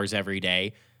 10 hours every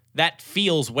day, that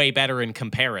feels way better in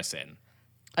comparison.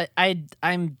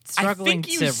 I'm struggling I think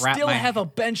to you wrap still my have a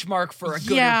benchmark for a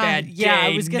good Yeah, or bad day. yeah, I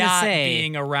was gonna not say.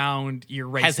 being around your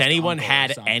racist Has anyone uncle or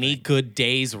had something. any good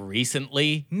days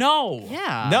recently? No.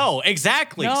 Yeah. No,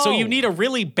 exactly. So No. you need a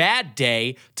really bad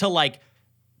day to like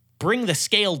bring the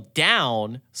scale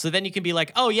down so then you can be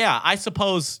like, oh yeah, I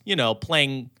suppose,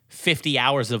 playing 50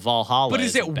 hours of Valhalla. But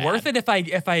is it isn't bad. worth it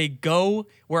if I go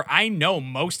where I know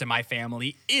most of my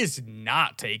family is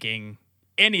not taking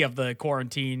any of the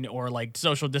quarantine or like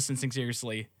social distancing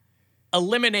seriously?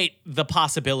 Eliminate the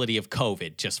possibility of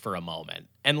COVID just for a moment.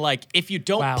 And like, if you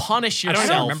don't Wow. punish I don't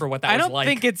yourself. even remember what that I was don't like.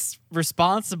 think it's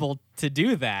responsible to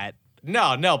do that.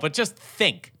 No, but just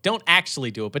think. Don't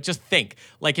actually do it, but just think.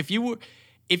 Like if you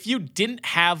didn't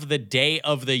have the day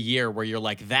of the year where you're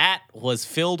like, that was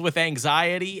filled with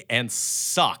anxiety and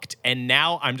sucked, and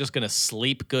now I'm just gonna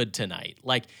sleep good tonight.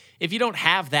 Like, if you don't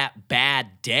have that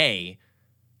bad day,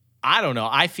 I don't know.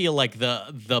 I feel like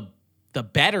the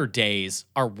better days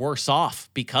are worse off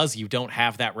because you don't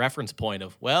have that reference point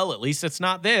of, well, at least it's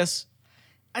not this.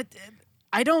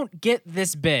 I don't get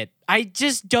this bit. I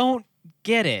just don't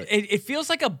get it. It feels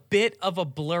like a bit of a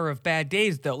blur of bad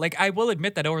days, though. Like, I will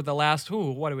admit that over the last,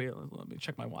 let me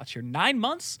check my watch here, 9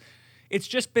 months, it's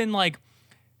just been like,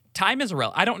 time is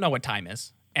irrelevant. I don't know what time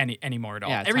is anymore at all.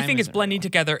 Yeah, time Everything is isn't blending relevant.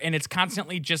 together, and it's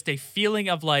constantly just a feeling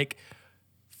of like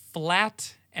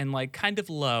flat and like kind of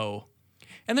low.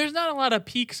 And there's not a lot of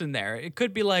peaks in there. It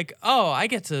could be like, oh, I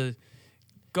get to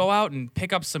go out and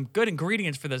pick up some good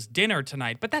ingredients for this dinner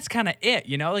tonight, but that's kind of it,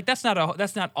 Like that's not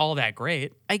all that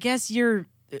great. I guess your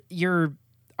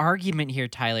argument here,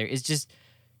 Tyler, is just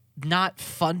not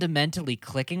fundamentally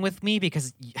clicking with me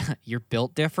because you're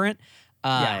built different.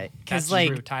 That's Because like,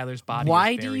 true. Tyler's body. why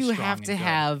is do very you strong have and to good.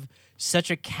 have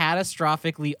such a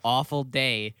catastrophically awful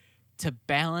day to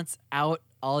balance out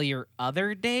all your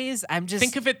other days? I'm just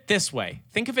Think of it this way.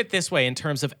 Think of it this way in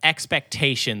terms of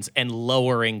expectations and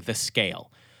lowering the scale.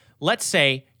 Let's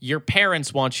say your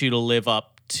parents want you to live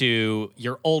up to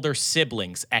your older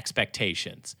siblings'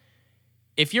 expectations.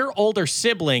 If your older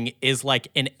sibling is like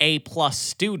an A+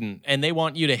 student and they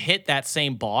want you to hit that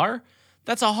same bar,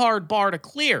 that's a hard bar to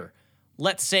clear.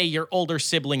 Let's say your older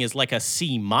sibling is like a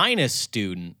C-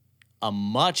 student, a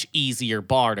much easier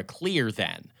bar to clear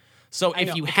then. So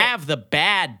if you have the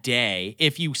bad day,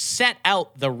 if you set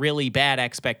out the really bad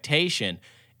expectation,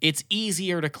 it's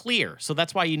easier to clear. So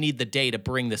that's why you need the day to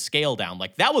bring the scale down.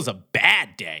 Like, that was a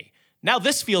bad day. Now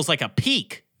this feels like a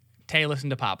peak. Tay, listen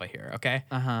to Papa here, okay?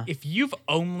 Uh-huh. If you're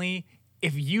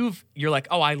like,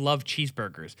 oh, I love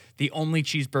cheeseburgers. The only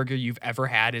cheeseburger you've ever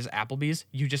had is Applebee's.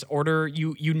 You just order,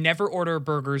 you never order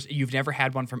burgers. You've never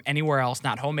had one from anywhere else,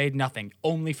 not homemade, nothing,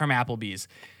 only from Applebee's.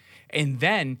 And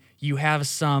then you have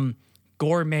some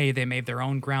gourmet, they made their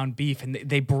own ground beef, and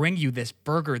they bring you this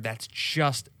burger that's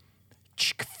just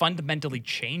fundamentally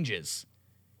changes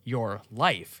your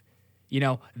life.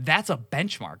 That's a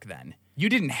benchmark then. You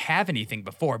didn't have anything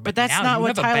before, but that's now not you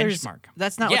what have Tyler's. a benchmark.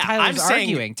 That's not Yeah, what Tyler's I'm saying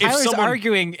arguing. if Tyler's someone-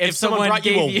 arguing if someone brought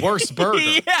you gave a worse burger.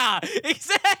 Yeah,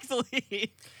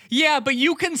 exactly. Yeah, but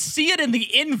you can see it in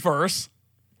the inverse.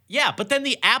 Yeah, but then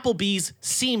the Applebee's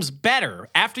seems better.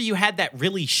 After you had that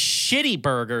really shitty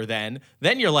burger then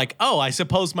you're like, oh, I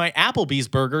suppose my Applebee's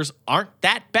burgers aren't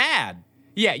that bad.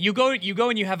 Yeah, you go and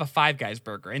you have a Five Guys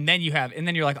burger, and then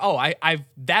you're like, oh, I've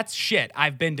that's shit.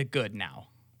 I've been to good now.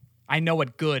 I know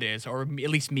what good is, or at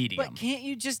least medium. But can't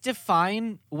you just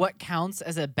define what counts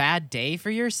as a bad day for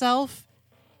yourself?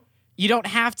 You don't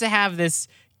have to have this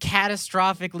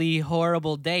catastrophically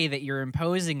horrible day that you're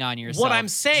imposing on yourself. What I'm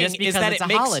saying just because is that it's it a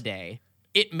makes- holiday.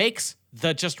 It makes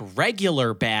the just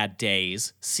regular bad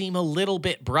days seem a little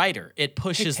bit brighter. It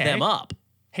pushes Tay. them up.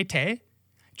 Hey Tay,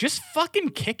 just fucking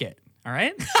kick it, all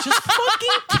right? Just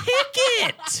fucking kick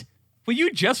it. Will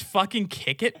you just fucking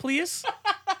kick it, please?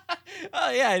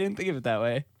 Oh yeah, I didn't think of it that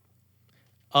way.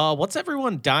 What's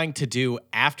everyone dying to do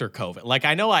after COVID? Like,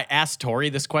 I know I asked Tori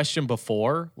this question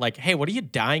before. Like, hey, what are you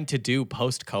dying to do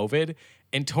post-COVID?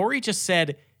 And Tori just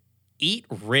said, eat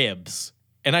ribs.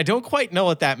 And I don't quite know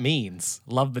what that means.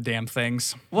 Love the damn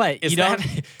things. What? Is You don't,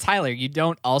 that- Tyler, you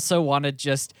don't also want to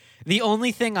just the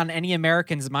only thing on any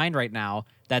American's mind right now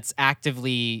that's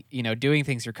actively, doing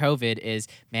things for COVID is,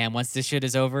 man, once this shit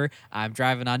is over, I'm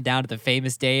driving on down to the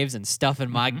Famous Dave's and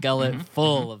stuffing my gullet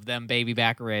full of them baby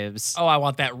back ribs. Oh, I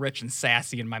want that rich and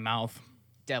sassy in my mouth.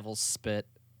 Devil's spit.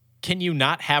 Can you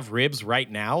not have ribs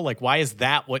right now? Like, why is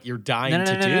that what you're dying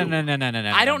to do?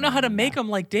 No. I don't know how to make them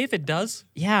like David does.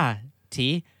 Yeah,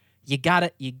 T. You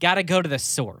gotta go to the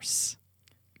source.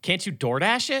 Can't you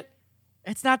DoorDash it?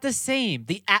 It's not the same.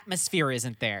 The atmosphere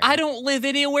isn't there. I don't live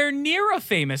anywhere near a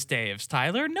Famous Dave's,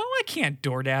 Tyler. No, I can't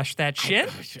DoorDash that shit.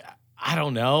 I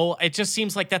don't know. It just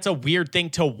seems like that's a weird thing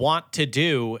to want to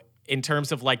do in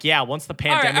terms of like, yeah, once the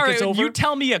pandemic is over. You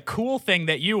tell me a cool thing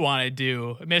that you want to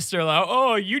do, Mr. Lau.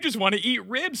 Oh, you just want to eat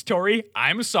ribs, Tori.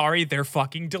 I'm sorry, they're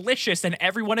fucking delicious, and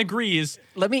everyone agrees.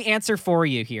 Let me answer for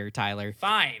you here, Tyler.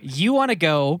 Fine. You want to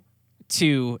go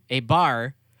to a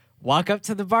bar, walk up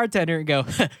to the bartender and go,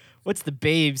 what's the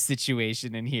babe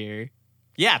situation in here?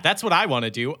 Yeah, that's what I want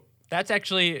to do. That's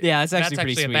actually that's actually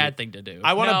pretty a sweet. bad thing to do.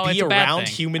 I want No, to it's be a bad around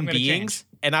thing. human I'm gonna beings, change.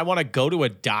 and I want to go to a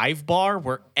dive bar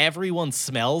where everyone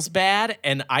smells bad,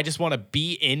 and I just want to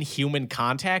be in human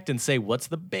contact and say, what's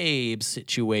the babe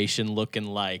situation looking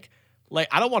like? Like,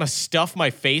 I don't want to stuff my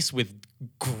face with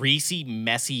greasy,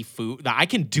 messy food. I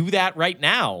can do that right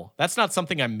now. That's not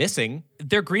something I'm missing.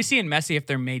 They're greasy and messy if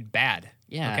they're made bad.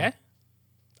 Yeah. Okay?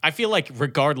 I feel like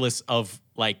regardless of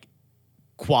like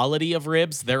quality of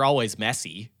ribs, they're always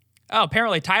messy. Oh,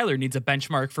 apparently Tyler needs a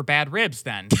benchmark for bad ribs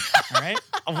then. All right?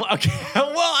 Okay.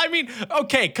 Well, I mean,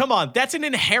 okay, come on. That's an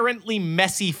inherently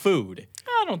messy food.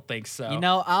 I don't think so.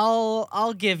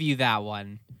 I'll give you that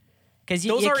one. Because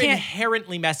Those you are can't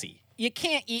inherently messy. you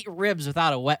can't eat ribs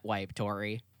without a wet wipe,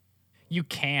 Tori. You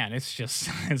can. It's just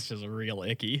real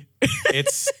icky.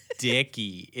 It's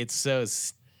sticky. It's so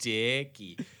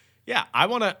sticky. Yeah, I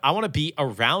wanna be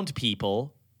around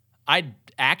people. I'd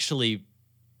actually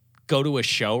go to a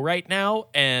show right now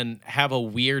and have a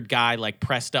weird guy like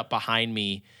pressed up behind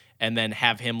me and then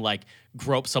have him like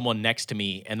grope someone next to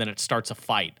me and then it starts a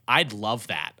fight. I'd love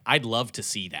that. I'd love to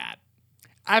see that.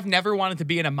 I've never wanted to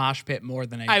be in a mosh pit more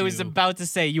than I do. I was about to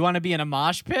say, you want to be in a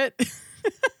mosh pit?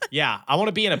 Yeah, I want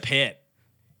to be in a pit.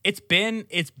 It's been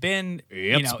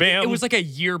it was like a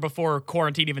year before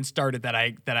quarantine even started that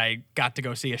I got to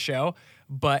go see a show,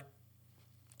 but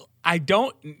I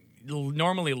don't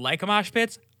normally like a mosh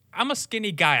pits. I'm a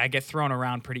skinny guy. I get thrown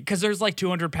around pretty because there's like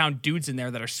 200-pound dudes in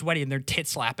there that are sweaty and they're tit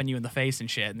slapping you in the face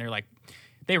and shit, and they're like,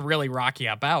 they really rock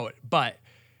you about. But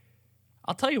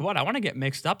I'll tell you what, I want to get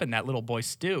mixed up in that little boy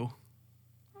stew.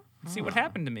 See what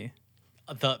happened to me.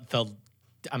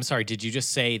 I'm sorry, did you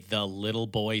just say the little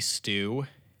boy stew?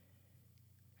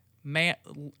 Man,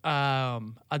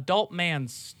 adult man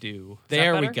stew. Is that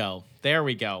There we better? go. There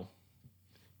we go.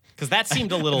 Because that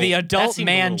seemed a little. The that adult seemed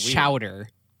a man little weird. chowder,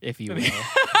 if you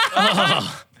will.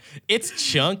 It's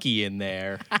chunky in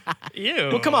there. Ew.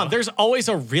 Well, come on. There's always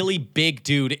a really big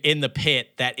dude in the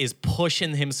pit that is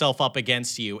pushing himself up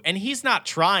against you, and he's not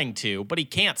trying to, but he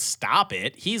can't stop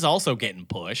it. He's also getting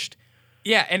pushed.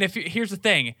 Yeah, and here's the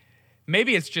thing,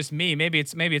 maybe it's just me. Maybe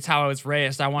it's how I was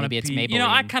raised. I want to Maybe be. it's I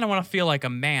Maybelline. kind of want to feel like a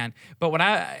man. But when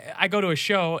I go to a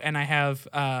show and I have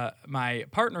my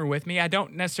partner with me, I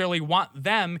don't necessarily want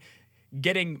them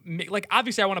getting like.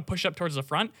 Obviously, I want to push up towards the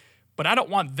front. But I don't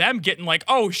want them getting like,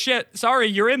 oh shit, sorry,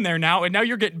 you're in there now. And now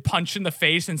you're getting punched in the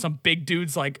face and some big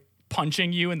dude's like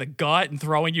punching you in the gut and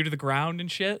throwing you to the ground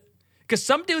and shit. Because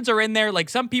some dudes are in there, like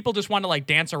some people just want to like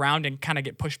dance around and kind of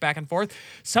get pushed back and forth.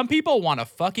 Some people want to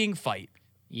fucking fight.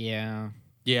 Yeah.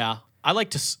 Yeah. I like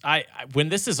to. When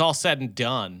this is all said and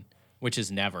done, which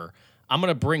is never, I'm going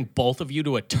to bring both of you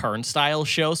to a turnstile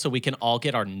show so we can all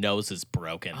get our noses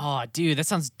broken. Oh, dude, that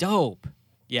sounds dope.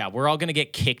 Yeah, we're all gonna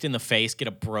get kicked in the face, get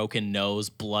a broken nose,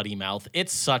 bloody mouth.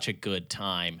 It's such a good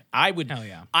time. Hell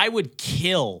yeah. I would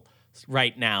kill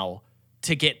right now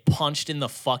to get punched in the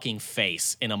fucking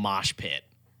face in a mosh pit.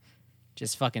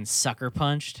 Just fucking sucker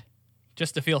punched.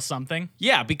 Just to feel something.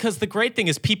 Yeah, because the great thing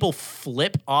is people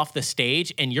flip off the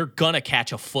stage and you're gonna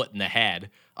catch a foot in the head.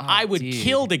 I would dude.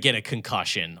 kill to get a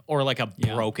concussion or like a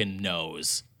broken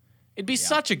nose. It'd be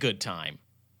such a good time.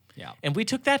 Yeah. And we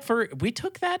took that for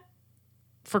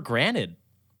granted.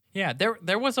 Yeah,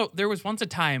 there was once a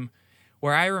time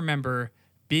where I remember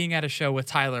being at a show with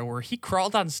Tyler where he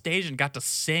crawled on stage and got to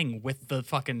sing with the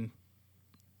fucking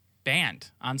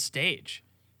band on stage.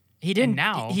 He didn't.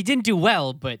 now- He didn't do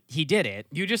well, but he did it.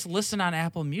 You just listen on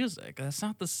Apple Music. That's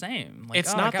not the same. Like,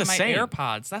 It's I not got the my same.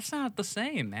 AirPods. That's not the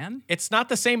same, man. It's not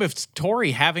the same as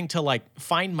Tori having to like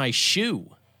find my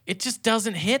shoe. It just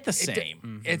doesn't hit the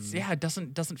same. It's it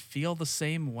doesn't feel the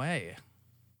same way.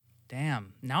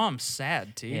 Damn. Now I'm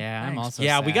sad, T. Yeah, I'm Thanks. also.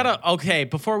 Yeah, we sad. gotta. Okay,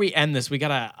 before we end this, we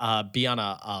gotta be on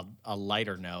a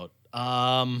lighter note.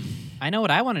 I know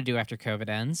what I want to do after COVID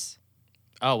ends.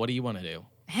 Oh, what do you want to do?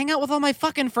 Hang out with all my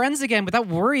fucking friends again without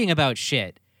worrying about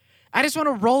shit. I just want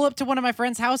to roll up to one of my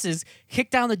friends' houses, kick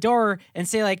down the door, and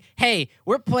say like, "Hey,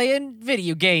 we're playing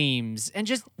video games," and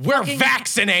just We're fucking,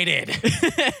 vaccinated.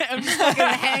 I'm just fucking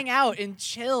hang out and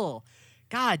chill.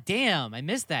 God damn, I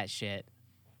miss that shit.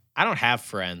 I don't have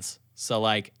friends, so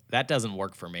like that doesn't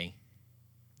work for me.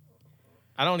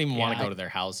 I don't even want to Yeah, go to their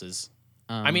houses.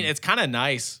 Um, I mean, it's kind of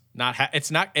nice it's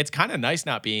kind of nice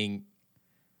not being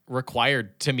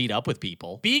required to meet up with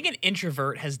people. Being an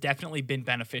introvert has definitely been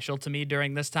beneficial to me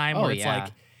during this time. Oh, where it's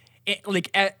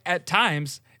yeah. at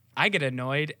times I get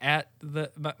annoyed at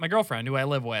my girlfriend who I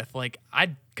live with.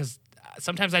 Because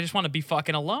sometimes I just want to be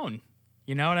fucking alone.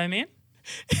 You know what I mean?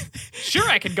 Sure,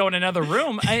 I could go in another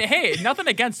room. Hey, nothing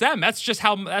against them. That's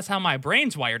how my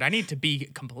brain's wired. I need to be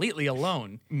completely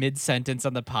alone. Mid sentence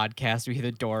on the podcast, we hear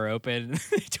the door open.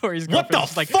 Tori's What the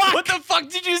girlfriend's like, fuck? "What the fuck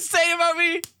did you say about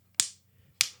me?"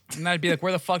 And I'd be like,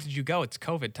 "Where the fuck did you go? It's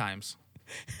COVID times."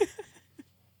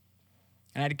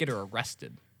 And I'd get her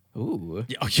arrested. Ooh.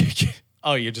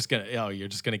 You're just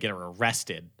gonna get her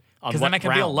arrested. Because then I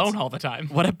can be alone all the time.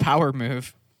 What a power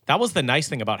move. That was the nice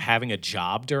thing about having a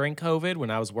job during COVID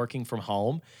when I was working from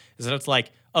home, is that it's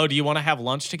like, oh, do you want to have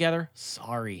lunch together?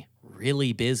 Sorry,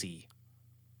 really busy.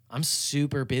 I'm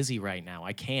super busy right now.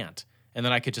 I can't. And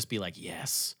then I could just be like,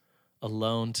 yes,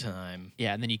 alone time.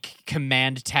 Yeah, and then you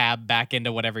command tab back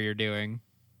into whatever you're doing.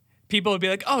 People would be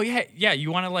like, "Oh yeah,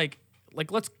 you want to like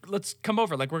let's come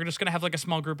over. Like we're just gonna have like a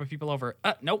small group of people over."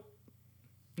 Nope,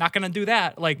 not gonna do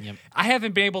that. Like Yep. I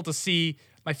haven't been able to see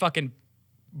my fucking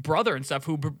brother and stuff,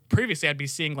 who previously I'd be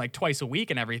seeing like twice a week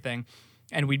and everything,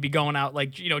 and we'd be going out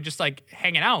like just like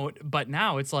hanging out. But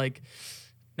now it's like,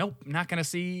 nope, not gonna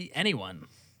see anyone.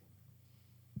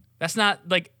 That's not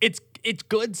like it's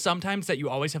good sometimes that you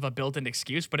always have a built-in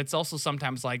excuse, but it's also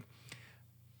sometimes like,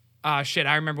 shit,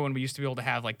 I remember when we used to be able to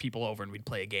have like people over and we'd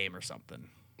play a game or something.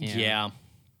 Yeah.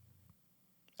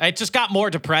 It just got more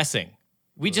depressing.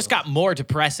 We just got more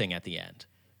depressing at the end.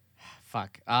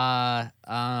 Fuck.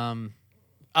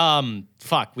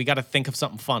 Fuck. We got to think of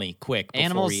something funny quick before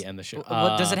Animals. we end the show.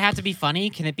 What, does it have to be funny?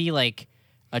 Can it be like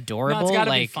adorable? gotta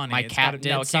be like funny. my It's cat gotta- did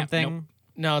no, it can't- something. nope.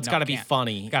 No, it's No, got to be can't.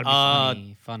 funny. Gotta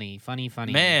be Funny.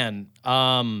 Man,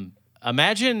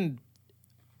 imagine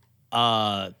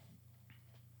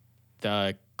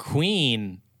the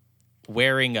queen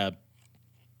wearing a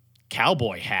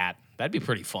cowboy hat. That'd be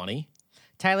pretty funny.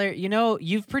 Tyler,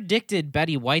 you've predicted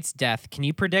Betty White's death. Can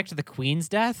you predict the Queen's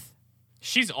death?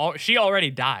 She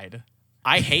already died.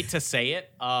 I hate to say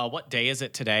it. What day is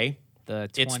it today?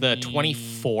 It's the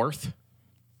 24th.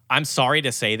 I'm sorry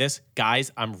to say this.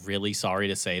 Guys, I'm really sorry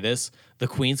to say this. The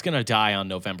Queen's going to die on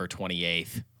November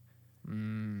 28th.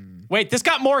 Wait, this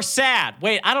got more sad.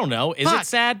 Wait, I don't know. Is Fuck. it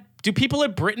sad? Do people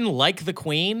in Britain like the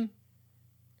Queen?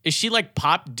 Is she like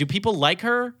pop? Do people like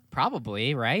her?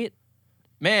 Probably, right?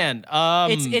 Man,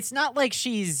 It's not like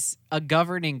she's a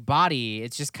governing body.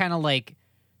 It's just kind of like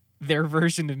their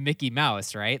version of Mickey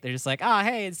Mouse, right? They're just like,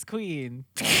 hey, it's Queen.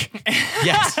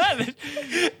 yes.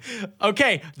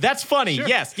 Okay, that's funny. Sure.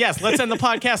 Yes. Let's end the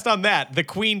podcast on that. The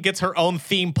Queen gets her own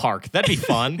theme park. That'd be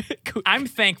fun. I'm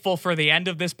thankful for the end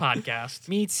of this podcast.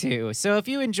 Me too. So if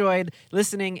you enjoyed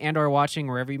listening and or watching,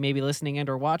 wherever you may be listening and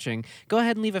or watching, go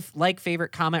ahead and leave a like,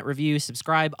 favorite, comment, review,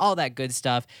 subscribe, all that good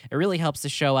stuff. It really helps the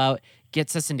show out,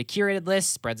 gets us into curated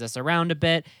lists, spreads us around a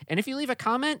bit. And if you leave a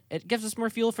comment, it gives us more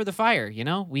fuel for the fire,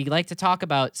 We like to talk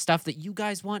about stuff that you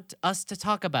guys want us to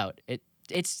talk about.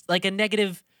 It's like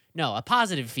a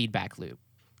positive feedback loop.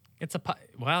 It's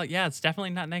definitely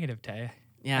not negative, Tay.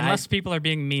 Yeah, Unless people are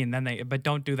being mean, but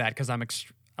don't do that because I'm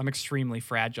extremely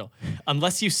fragile.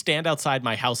 Unless you stand outside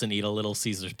my house and eat a Little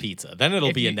Caesars pizza, then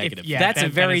it'll be a negative. that's a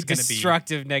then very it's gonna be-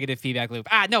 destructive negative feedback loop.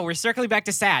 No, we're circling back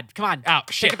to sad. Come on. Oh,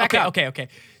 Pick shit. it back Okay, up. okay.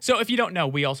 So if you don't know,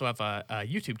 we also have a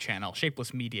YouTube channel,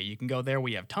 Shapeless Media. You can go there.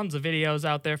 We have tons of videos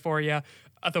out there for you.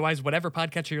 Otherwise, whatever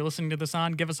podcatcher you're listening to this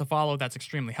on, give us a follow. That's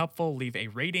extremely helpful. Leave a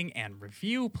rating and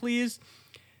review, please.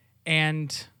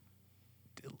 And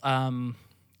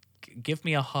give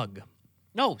me a hug.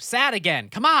 No, sad again.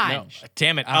 Come on. No,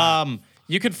 damn it.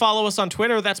 You can follow us on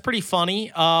Twitter. That's pretty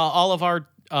funny. All of our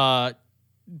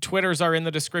Twitters are in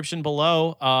the description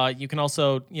below. You can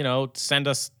also, send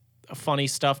us funny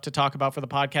stuff to talk about for the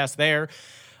podcast there.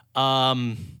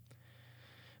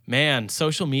 Man,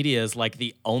 social media is like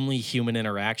the only human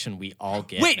interaction we all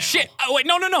get. Wait, now. shit. Oh, wait,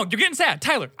 no. You're getting sad.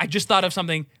 Tyler, I just thought of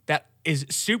something that is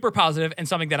super positive and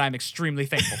something that I'm extremely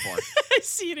thankful for. I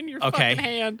see it in your Okay. fucking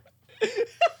hand.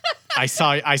 I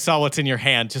saw what's in your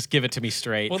hand. Just give it to me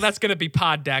straight. Well, that's going to be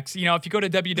Poddex. If you go to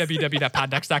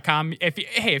www.poddex.com, if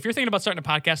you're thinking about starting a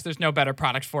podcast, there's no better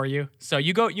product for you. So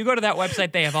you go to that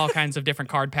website. They have all kinds of different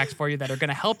card packs for you that are going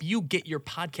to help you get your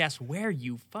podcast where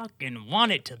you fucking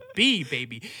want it to be,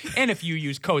 baby. And if you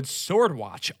use code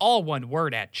SWORDWATCH, all one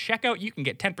word, at checkout, you can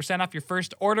get 10% off your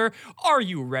first order. Are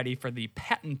you ready for the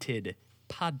patented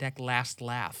Poddeck Last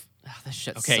Laugh? Oh, this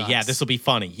shit Okay, sucks. yeah, this will be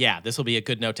funny. Yeah, this will be a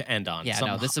good note to end on. Yeah, Some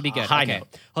no, this will be good. High Okay. note.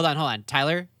 Hold on.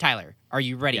 Tyler, are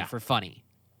you ready Yeah. for funny?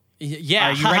 Yeah,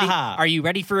 Are you ready? Are you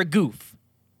ready for a goof?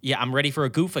 Yeah, I'm ready for a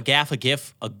goof, a gaff, a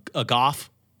gif, a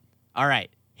goff. All right.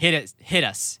 Hit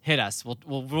us.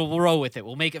 We'll roll with it.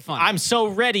 We'll make it fun. I'm so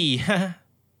ready.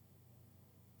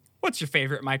 What's your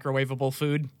favorite microwavable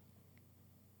food?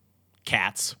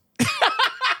 Cats.